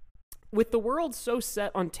 With the world so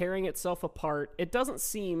set on tearing itself apart, it doesn't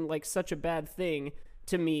seem like such a bad thing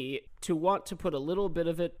to me to want to put a little bit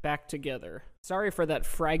of it back together. Sorry for that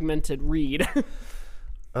fragmented read.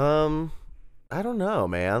 I don't know,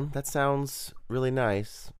 man. That sounds really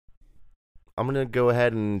nice. I'm going to go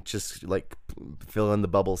ahead and just like fill in the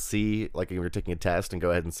bubble C like you were taking a test and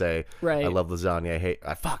go ahead and say Right. I love lasagna.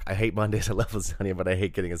 I hate Mondays. I love lasagna, but I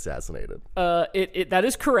hate getting assassinated. That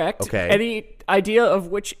is correct. Okay. Any idea of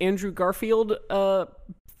which Andrew Garfield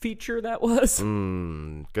feature that was?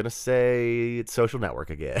 Gonna say it's Social Network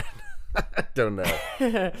again. Don't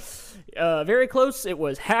know. Very close. It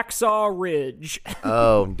was Hacksaw Ridge.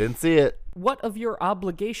 Oh, didn't see it. What of your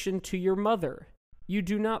obligation to your mother? You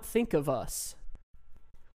do not think of us.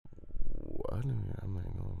 What?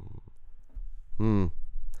 I'm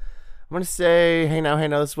gonna say, hey now,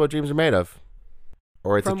 this is what dreams are made of.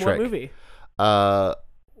 Or it's From a trick. what movie? I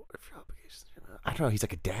don't know. He's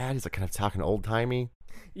like a dad. He's like kind of talking old timey.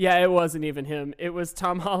 Yeah, it wasn't even him. It was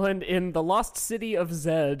Tom Holland in The Lost City of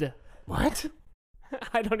Zed. What?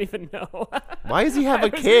 I don't even know. Why does he have a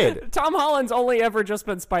kid? Tom Holland's only ever just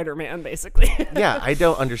been Spider-Man, basically. Yeah, I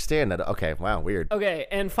don't understand that. Okay, wow, weird. Okay,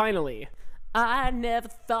 and finally, I never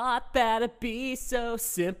thought that it'd be so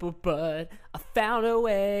simple, but I found a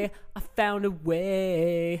way.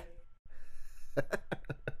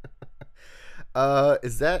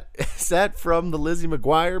 Is that from the Lizzie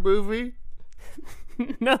McGuire movie?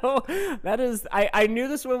 No, that is. I knew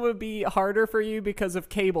this one would be harder for you because of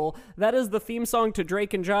Cable. That is the theme song to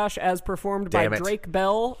Drake and Josh, as performed by Damn it. Drake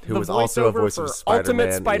Bell, Who the was also a voiceover voice of for Spider-Man.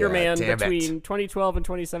 Ultimate Spider-Man Yeah, damn it. between 2012 and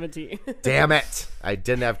 2017. Damn it! I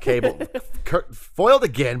didn't have cable. Foiled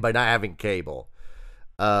again by not having cable.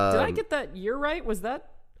 Did I get that year right?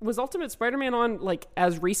 Was Ultimate Spider-Man on like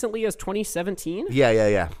as recently as 2017?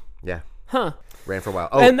 Yeah. Huh. Ran for a while.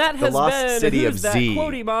 Oh, And that the has Lost been City Who's of That Z.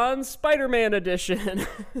 Quotemon Spider-Man edition.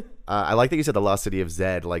 I like that you said the Lost City of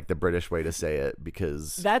Zed, like the British way to say it,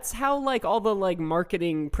 because That's how like all the like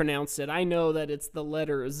marketing pronounce it. I know that it's the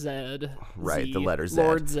letter Z. Right, Z, the letter Z.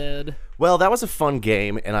 Lord Zed. well, that was a fun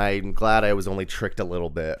game, and I'm glad I was only tricked a little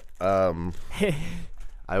bit. I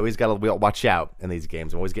always gotta watch out in these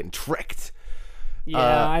games. I'm always getting tricked.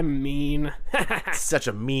 Yeah, I'm mean. Such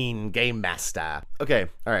a mean game master. Okay,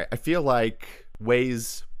 all right. I feel like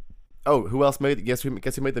Waze. Oh, who else made? Guess who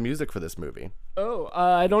made the music for this movie? Oh,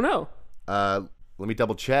 I don't know. Let me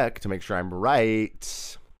double check to make sure I'm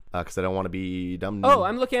right, because I don't want to be dumb. Oh,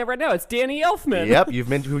 I'm looking at it right now. It's Danny Elfman. Yep,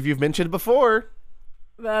 you've mentioned before.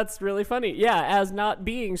 That's really funny. Yeah, as not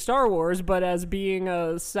being Star Wars, but as being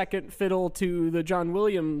a second fiddle to the John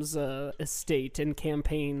Williams estate and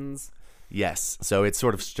campaigns. Yes, so it's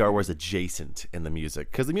sort of Star Wars adjacent in the music,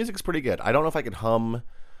 because the music's pretty good. I don't know if I could hum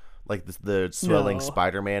like the swelling No.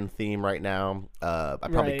 Spider-Man theme right now. I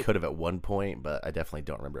probably Right. could have at one point, but I definitely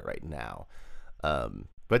don't remember it right now.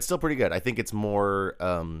 But it's still pretty good. I think it's more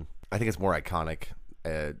iconic.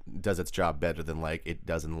 Does its job better than like it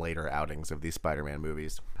does in later outings of these Spider-Man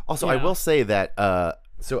movies. Also, I Yeah. will say that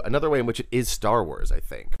So another way in which it is Star Wars, I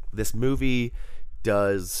think. This movie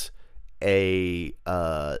does a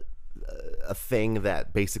thing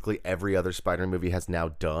that basically every other Spider-Man movie has now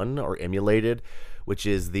done or emulated, which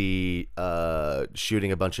is the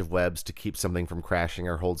shooting a bunch of webs to keep something from crashing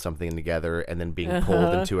or hold something together and then being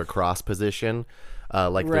pulled into a cross position,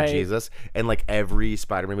 like they're Jesus. And like every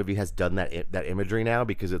Spider-Man movie has done that imagery now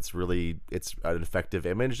because it's an effective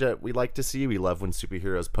image that we like to see. We love when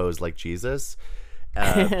superheroes pose like Jesus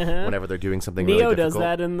whenever they're doing something really Neo difficult. does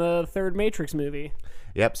that in the third Matrix movie.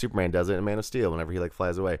 Yep, Superman does it in Man of Steel whenever he like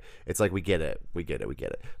flies away. It's like we get it.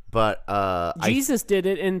 But Jesus did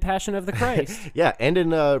it in Passion of the Christ. yeah, and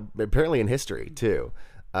in apparently in history too.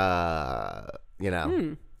 Yeah,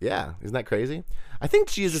 isn't that crazy? I think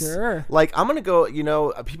Jesus. Sure. Like I'm gonna go.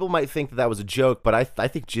 People might think that was a joke, but I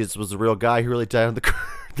think Jesus was the real guy who really died on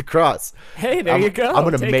the cross. Hey, there you go. I'm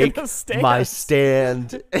gonna Taking make a stance. my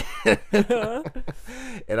stand in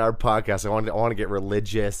our podcast. I want to get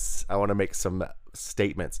religious. I want to make some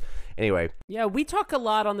statements. Anyway, Yeah, we talk a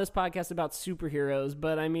lot on this podcast about superheroes,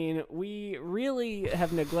 but I mean, we really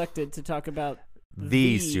have neglected to talk about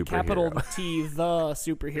the superhero. capital T, the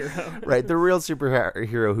superhero. Right, the real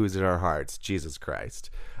superhero who's in our hearts, Jesus Christ.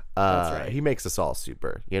 That's right. He makes us all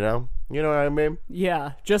super. You know what I mean?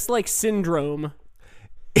 Yeah, just like Syndrome.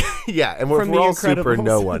 Yeah, and if From we're The all super, Incredibles.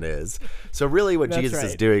 no one is. So really, what That's Jesus is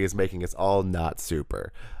right. doing is making us all not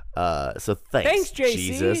super. So thanks, JC.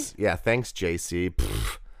 Jesus. Yeah, thanks, JC.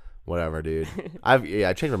 Pfft, whatever, dude. I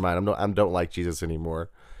changed my mind. I don't like Jesus anymore.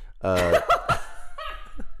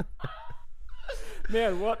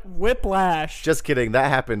 Man, what whiplash. Just kidding. That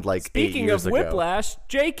happened like 8 Speaking years of ago. whiplash,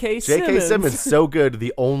 J.K. J.K. Simmons, so good.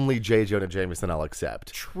 The only J. Jonah Jameson I'll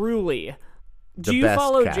accept. Truly. The Do you best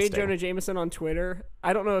follow casting. J. Jonah Jameson on Twitter?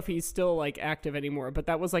 I don't know if he's still like active anymore, but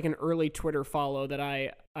that was like an early Twitter follow that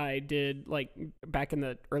I did like back in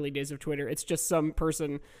the early days of Twitter. It's just some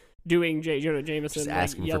person doing J. Jonah Jameson Just like,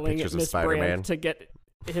 asking for yelling pictures at of Miss Spider-Man. Brand to get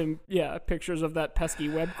him pictures of that pesky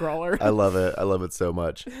web crawler. I love it so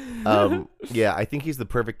much. Yeah, I think he's the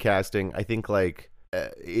perfect casting. I think like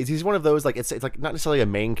he's one of those like it's like not necessarily a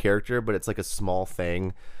main character, but it's like a small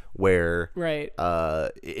thing where Right.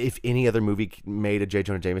 if any other movie made a J.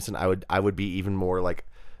 Jonah Jameson, I would be even more like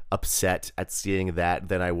upset at seeing that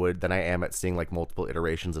than I am at seeing like multiple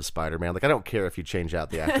iterations of Spider-Man. Like I don't care if you change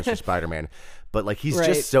out the actors for Spider-Man, but like he's Right.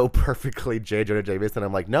 just so perfectly J. Jonah Jameson.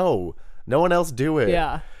 I'm like, no one else do it.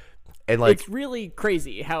 Yeah. And like It's really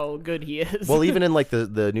crazy how good he is. well, even in like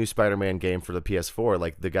the new Spider-Man game for the PS4,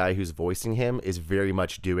 like the guy who's voicing him is very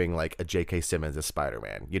much doing like a J.K. Simmons as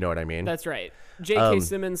Spider-Man. You know what I mean? That's right. J.K.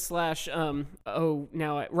 Simmons / Rush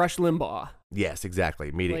Limbaugh. Yes,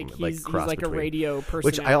 exactly. Meeting Like like he's cross like between. a radio personality.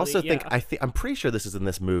 Which I also think yeah. I'm pretty sure this is in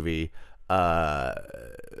this movie. I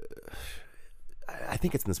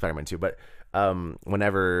think it's in Spider-Man 2, but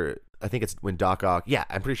whenever I think it's when Doc Ock, yeah,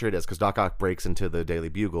 I'm pretty sure it is because Doc Ock breaks into the Daily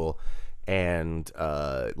Bugle and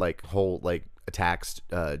attacks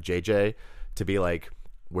JJ to be like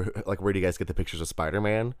where do you guys get the pictures of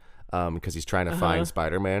Spider-Man? Because he's trying to find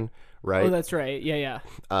Spider-Man, right? Oh, that's right. Yeah.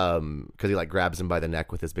 Because he like grabs him by the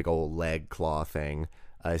neck with his big old leg claw thing,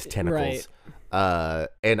 his tentacles.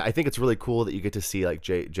 And I think it's really cool that you get to see like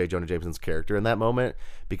J. Jonah Jameson's character in that moment,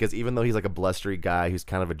 because even though he's like a blustery guy who's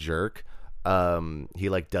kind of a jerk, he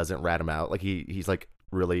like doesn't rat him out. Like he's like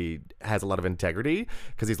really has a lot of integrity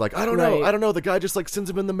because he's like, I don't know, the guy just like sends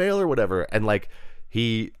him in the mail or whatever. And like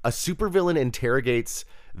a supervillain interrogates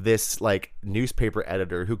this like newspaper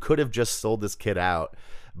editor who could have just sold this kid out,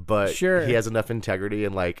 but Sure. he has enough integrity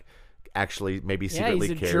and like actually maybe secretly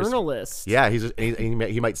he's a cares. journalist. Yeah,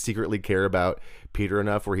 he might secretly care about Peter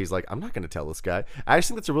enough where he's like, I'm not going to tell this guy. I just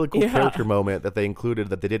think that's a really cool character moment that they included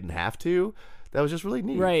that they didn't have to. That was just really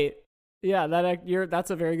neat. Right. Yeah,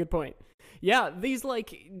 that's a very good point. Yeah, these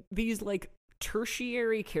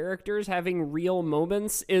tertiary characters having real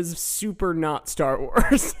moments is super not Star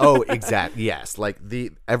Wars. Oh, exactly. Yes, like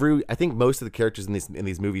I think most of the characters in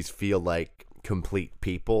these movies feel like complete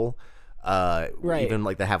people. Right. Even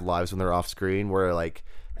like they have lives when they're off screen. Where like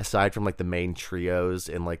aside from like the main trios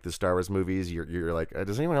in like the Star Wars movies, you're like,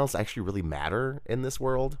 does anyone else actually really matter in this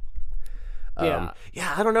world? Yeah.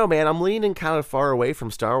 Yeah, I don't know, man. I'm leaning kind of far away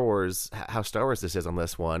from Star Wars, how Star Wars this is on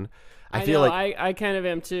this one. I feel know, like I kind of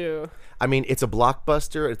am too. I mean, it's a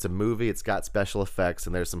blockbuster, it's a movie, it's got special effects,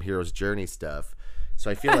 and there's some hero's journey stuff.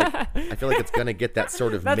 So I feel like it's gonna get that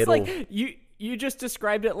sort of That's middle. like you just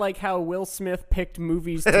described it like how Will Smith picked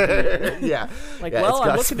movies to be in. Yeah, Like, yeah, well, it's I'm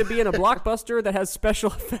got looking to be in a blockbuster that has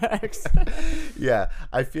special effects. Yeah,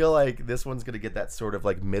 I feel like this one's gonna get that sort of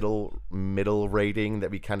like middle rating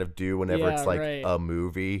that we kind of do whenever Yeah, it's like right. a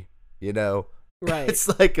movie, you know. Right.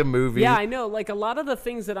 It's like a movie. Yeah, I know. Like a lot of the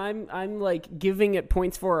things that I'm like giving it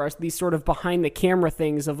points for are these sort of behind the camera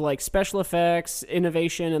things of like special effects,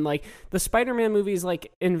 innovation, and like the Spider-Man movies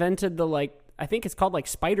like invented the like I think it's called like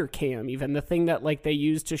Spider Cam, even the thing that like they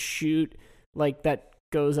use to shoot like that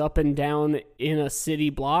goes up and down in a city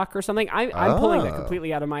block or something. I'm pulling that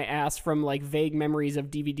completely out of my ass from like vague memories of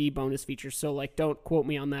DVD bonus features. So like don't quote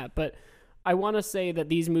me on that, but I want to say that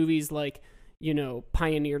these movies like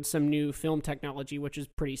pioneered some new film technology, which is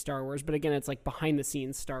pretty Star Wars. But again, it's like behind the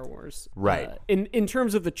scenes Star Wars. Right. In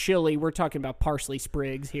terms of the chili, we're talking about parsley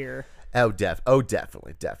sprigs here.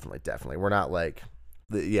 Definitely. We're not like,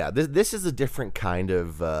 this is a different kind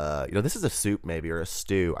of, this is a soup maybe or a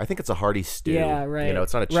stew. I think it's a hearty stew. Yeah, right.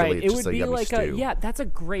 It's not a chili. Right. It's It just would a be yummy like stew. that's a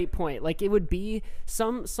great point. Like it would be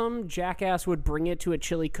some jackass would bring it to a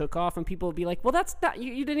chili cook-off and people would be like, well, that's not,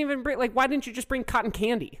 you didn't even bring, like, why didn't you just bring cotton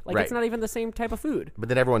candy? Like Right. it's not even the same type of food. But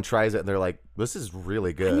then everyone tries it and they're like, this is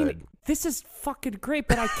really good. I mean, this is fucking great,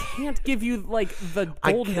 but I can't give you like the gold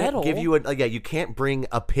I can't medal. give you you can't bring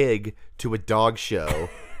a pig to a dog show.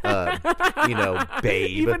 Babe.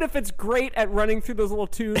 Even if it's great at running through those little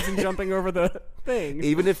tubes and jumping over the things.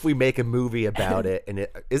 Even if we make a movie about it, and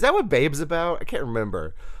is that what Babe's about? I can't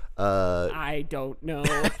remember. I don't know.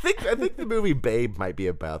 I think the movie Babe might be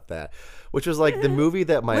about that, which was like the movie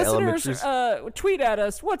that my Listeners, tweet at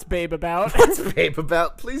us. What's Babe about? What's Babe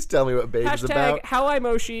about? Please tell me what Babe is about. Hashtag How I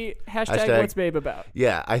Moshi. Hashtag What's Babe about?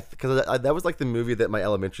 Yeah, because that was like the movie that my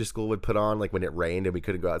elementary school would put on, like when it rained and we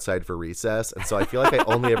couldn't go outside for recess, and so I feel like I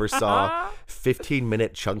only ever saw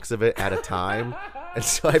 15-minute chunks of it at a time, and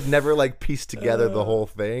so I've never like pieced together the whole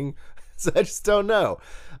thing, so I just don't know.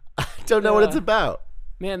 I don't know what it's about.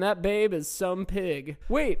 Man, that Babe is some pig.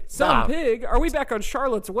 Wait, some pig? Are we back on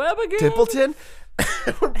Charlotte's Web again? Templeton?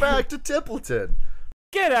 We're back to Templeton.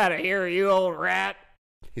 Get out of here, you old rat.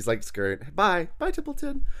 He's like scurrying. Bye,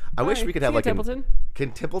 Templeton. I wish we could have See like you, Templeton.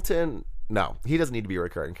 Can Templeton? No, he doesn't need to be a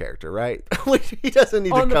recurring character, right? He doesn't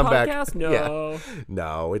need On to the come back. podcast? No. Yeah.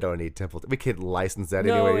 No, we don't need Templeton. We could license that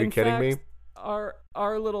No, anyway. Are you in kidding me? fact,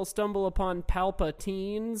 Our little stumble upon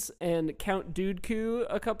Palpatines and Count Dooku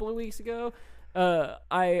a couple of weeks ago.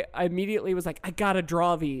 I immediately was like, I gotta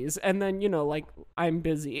draw these, and then like I'm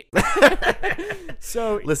busy.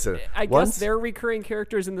 So Listen, I guess they're recurring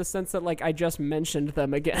characters in the sense that like I just mentioned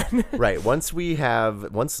them again. Right. Once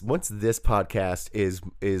this podcast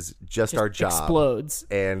is just our job explodes,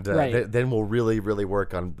 and right. then we'll really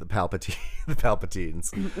work on the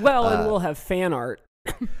Palpatines. Well, and we'll have fan art.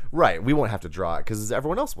 Right. We won't have to draw it because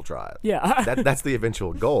everyone else will draw it. Yeah. That's the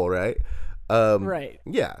eventual goal, right? Right.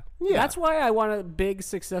 Yeah. That's why I want a big,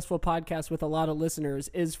 successful podcast with a lot of listeners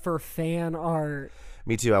is for fan art.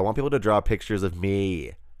 Me too. I want people to draw pictures of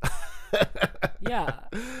me. Yeah.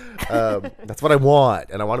 That's what I want.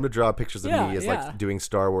 And I want them to draw pictures of me as yeah. like doing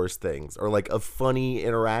Star Wars things or like of funny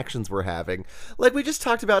interactions we're having. Like we just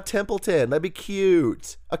talked about Templeton. That'd be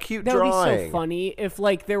cute. A cute That drawing. would be so funny if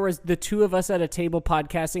like there was the two of us at a table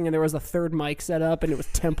podcasting and there was a third mic set up and it was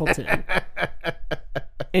Templeton.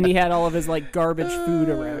 And he had all of his like garbage food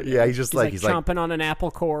around. Yeah, he's just he's chomping on an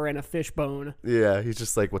apple core and a fish bone. Yeah, he's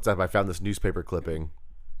just like, what's up? I found this newspaper clipping.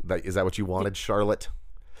 Is that what you wanted, Charlotte?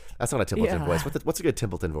 That's not a Templeton voice. What's a good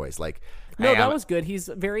Templeton voice? Like, no, that was good. He's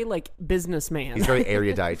very like businessman. He's very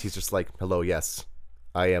erudite. He's just like, hello, yes,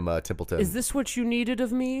 I am Templeton. Is this what you needed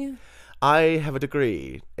of me? I have a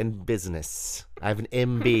degree in business. I have an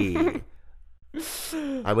MB.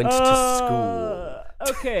 I went to school.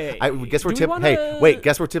 Okay. Guess where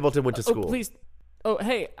guess where Templeton went to school? Oh, please. Oh,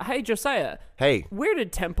 hey, Josiah. Hey. Where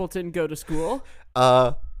did Templeton go to school?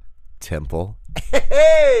 Temple.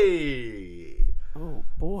 Hey. Oh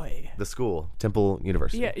boy. The school, Temple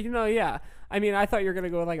University. Yeah, yeah. I mean, I thought you were gonna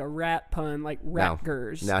go with like a rat pun, like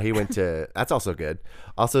Ratgers. Now he went to. That's also good.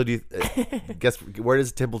 Also, do you guess where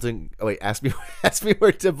does Templeton? Oh wait, ask me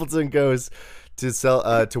where Templeton goes to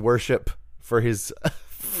sell to worship for his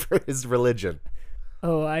religion.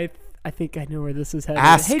 Oh, I think I know where this is headed.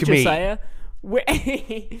 Ask hey, me. Josiah,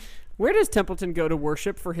 where does Templeton go to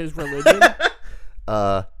worship for his religion?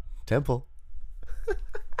 Temple.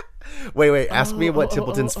 Wait. Ask me what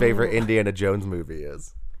Templeton's favorite Indiana Jones movie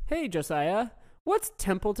is. Hey, Josiah, what's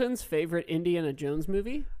Templeton's favorite Indiana Jones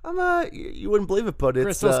movie? You wouldn't believe it, but it's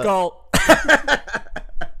Crystal Skull.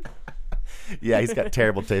 Yeah, he's got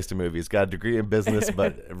terrible taste in movies. Got a degree in business,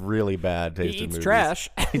 but really bad taste in movies. He eats trash.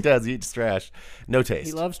 He does. He eats trash. No taste.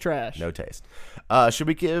 He loves trash. No taste. Should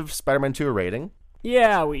we give Spider-Man 2 a rating?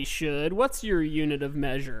 Yeah, we should. What's your unit of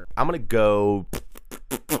measure? I'm going to go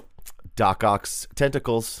Doc Ock's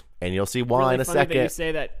tentacles, and you'll see why really in a funny second. That you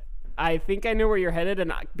say that I think I know where you're headed,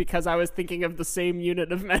 and because I was thinking of the same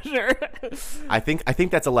unit of measure. I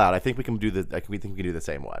think that's allowed. I think we can do the. We think we can do the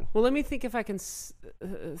same one. Well, let me think if I can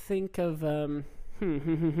think of.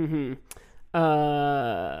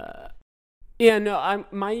 Yeah, no,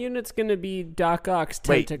 my unit's gonna be Doc Ock's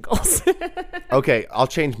tentacles. Okay, I'll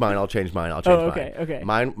change mine. Okay.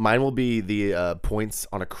 Mine will be the points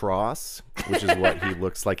on a cross, which is what he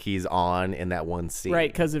looks like he's on in that one scene.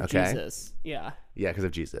 Right, because of Jesus. Yeah. Yeah, because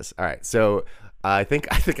of Jesus. All right, so I think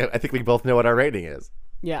we both know what our rating is.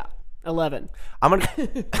 Yeah, 11. I'm gonna.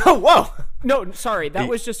 Oh, whoa! No, sorry, that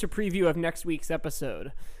was just a preview of next week's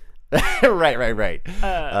episode. Right.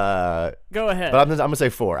 Go ahead. But I'm gonna say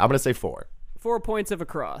 4. 4 points of a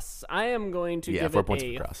cross. I am going to give 4 it points a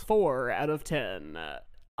of a cross. 4 out of 10.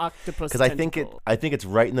 Octopus. Because I think it's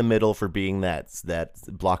right in the middle for being that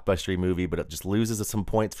blockbustery movie, but it just loses some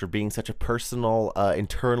points for being such a personal,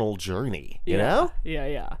 internal journey. You know?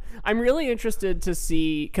 Yeah. I'm really interested to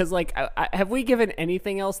see because, like, have we given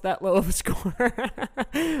anything else that low of a score?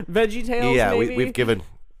 VeggieTales. Yeah, maybe?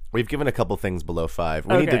 we've given a couple things below 5.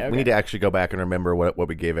 We need to actually go back and remember what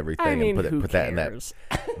we gave everything and put that in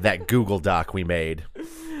that Google Doc we made.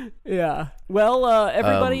 Yeah. Well,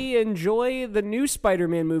 everybody enjoy the new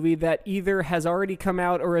Spider-Man movie that either has already come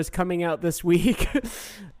out or is coming out this week.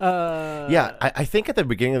 Yeah, I think at the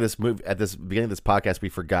beginning of this podcast, we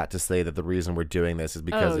forgot to say that the reason we're doing this is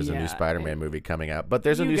because there's a new Spider-Man movie coming out. But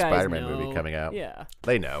there's a new Spider-Man movie coming out. Yeah.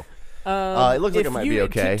 They know. It looks like it might be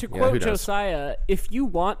okay. To quote Josiah, if you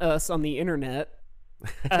want us on the internet,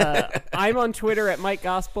 I'm on Twitter at Mike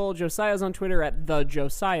Gospel. Josiah's on Twitter at the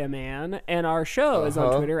Josiah Man, and our show is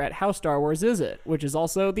on Twitter at How Star Wars Is It, which is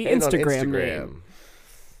also the Instagram name.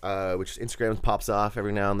 Which Instagram pops off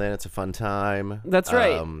every now and then. It's a fun time. That's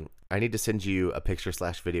right. I need to send you a picture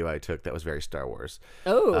 / video I took that was very Star Wars.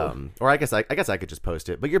 Oh. Or I guess I could just post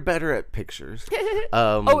it, but you're better at pictures.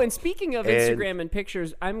 And speaking of Instagram and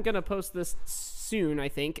pictures, I'm going to post this soon, I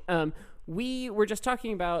think. We were just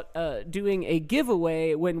talking about doing a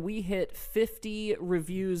giveaway when we hit 50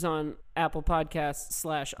 reviews on Apple Podcasts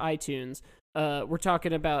 / iTunes. We're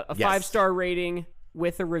talking about a 5-star rating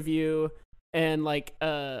with a review. And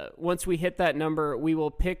once we hit that number, we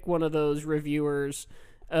will pick one of those reviewers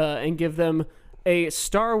and give them a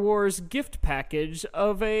Star Wars gift package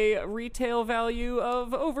of a retail value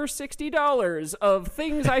of over $60 of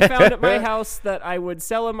things I found at my house that I would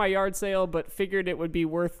sell in my yard sale, but figured it would be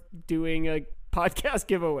worth doing a podcast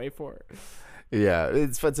giveaway for. Yeah,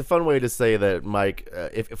 it's a fun way to say that, Mike.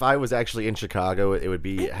 If I was actually in Chicago, it would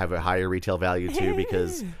have a higher retail value too,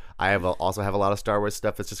 because I also have a lot of Star Wars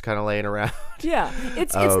stuff that's just kind of laying around. Yeah,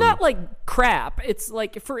 it's not like crap. It's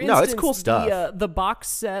like, for instance, it's cool stuff. The box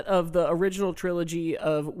set of the original trilogy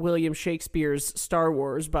of William Shakespeare's Star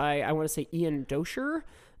Wars by, I want to say, Ian Doescher.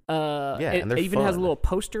 And it even fun. has a little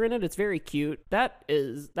poster in it. It's very cute. That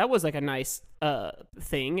was like a nice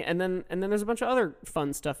thing. And then there's a bunch of other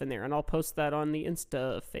fun stuff in there, and I'll post that on the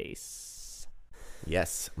Insta face.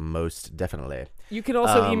 Yes, most definitely. You can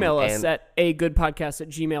also email us at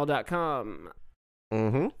agoodpodcast@gmail.com.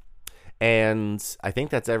 Mm-hmm. And I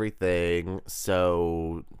think that's everything.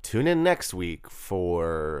 So tune in next week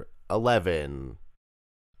for 11.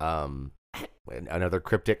 Another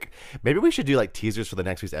cryptic. Maybe we should do like teasers for the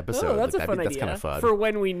next week's episode. Oh, that's a fun idea. That's kind of fun for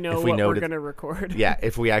when we know what we're going to record. Yeah,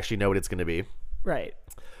 if we actually know what it's going to be. Right.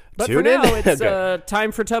 But Tune for in. now, it's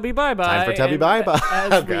time for Tubby Bye Bye. Time for Tubby Bye Bye.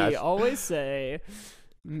 As we always say,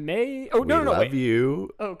 we love you.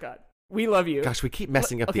 Oh God, we love you. Gosh, we keep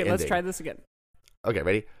messing up the ending. Okay, let's try this again. Okay,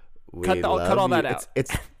 ready? Cut all that out.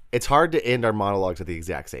 It's hard to end our monologues at the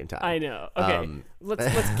exact same time. I know. Okay, let's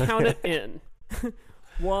count it in.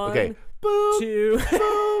 1, okay. Boop, 2.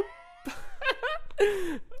 Boop.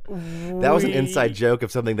 That was an inside joke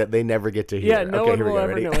of something that they never get to hear. Yeah, no one will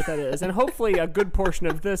ever know what that is. And hopefully a good portion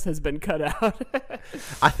of this has been cut out.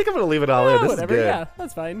 I think I'm going to leave it all in. This whatever, is good. Yeah,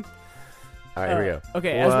 that's fine. All right, here we go.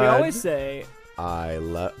 Okay, as we always say...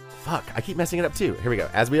 Fuck, I keep messing it up too. Here we go.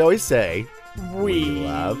 As we always say... We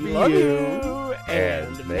love you,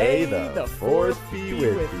 and may the fourth be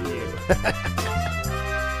with you.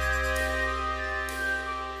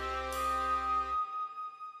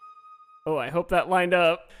 Oh, I hope that lined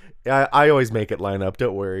up. Yeah, I always make it line up.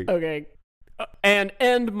 Don't worry. Okay. And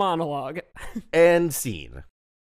end monologue. And scene.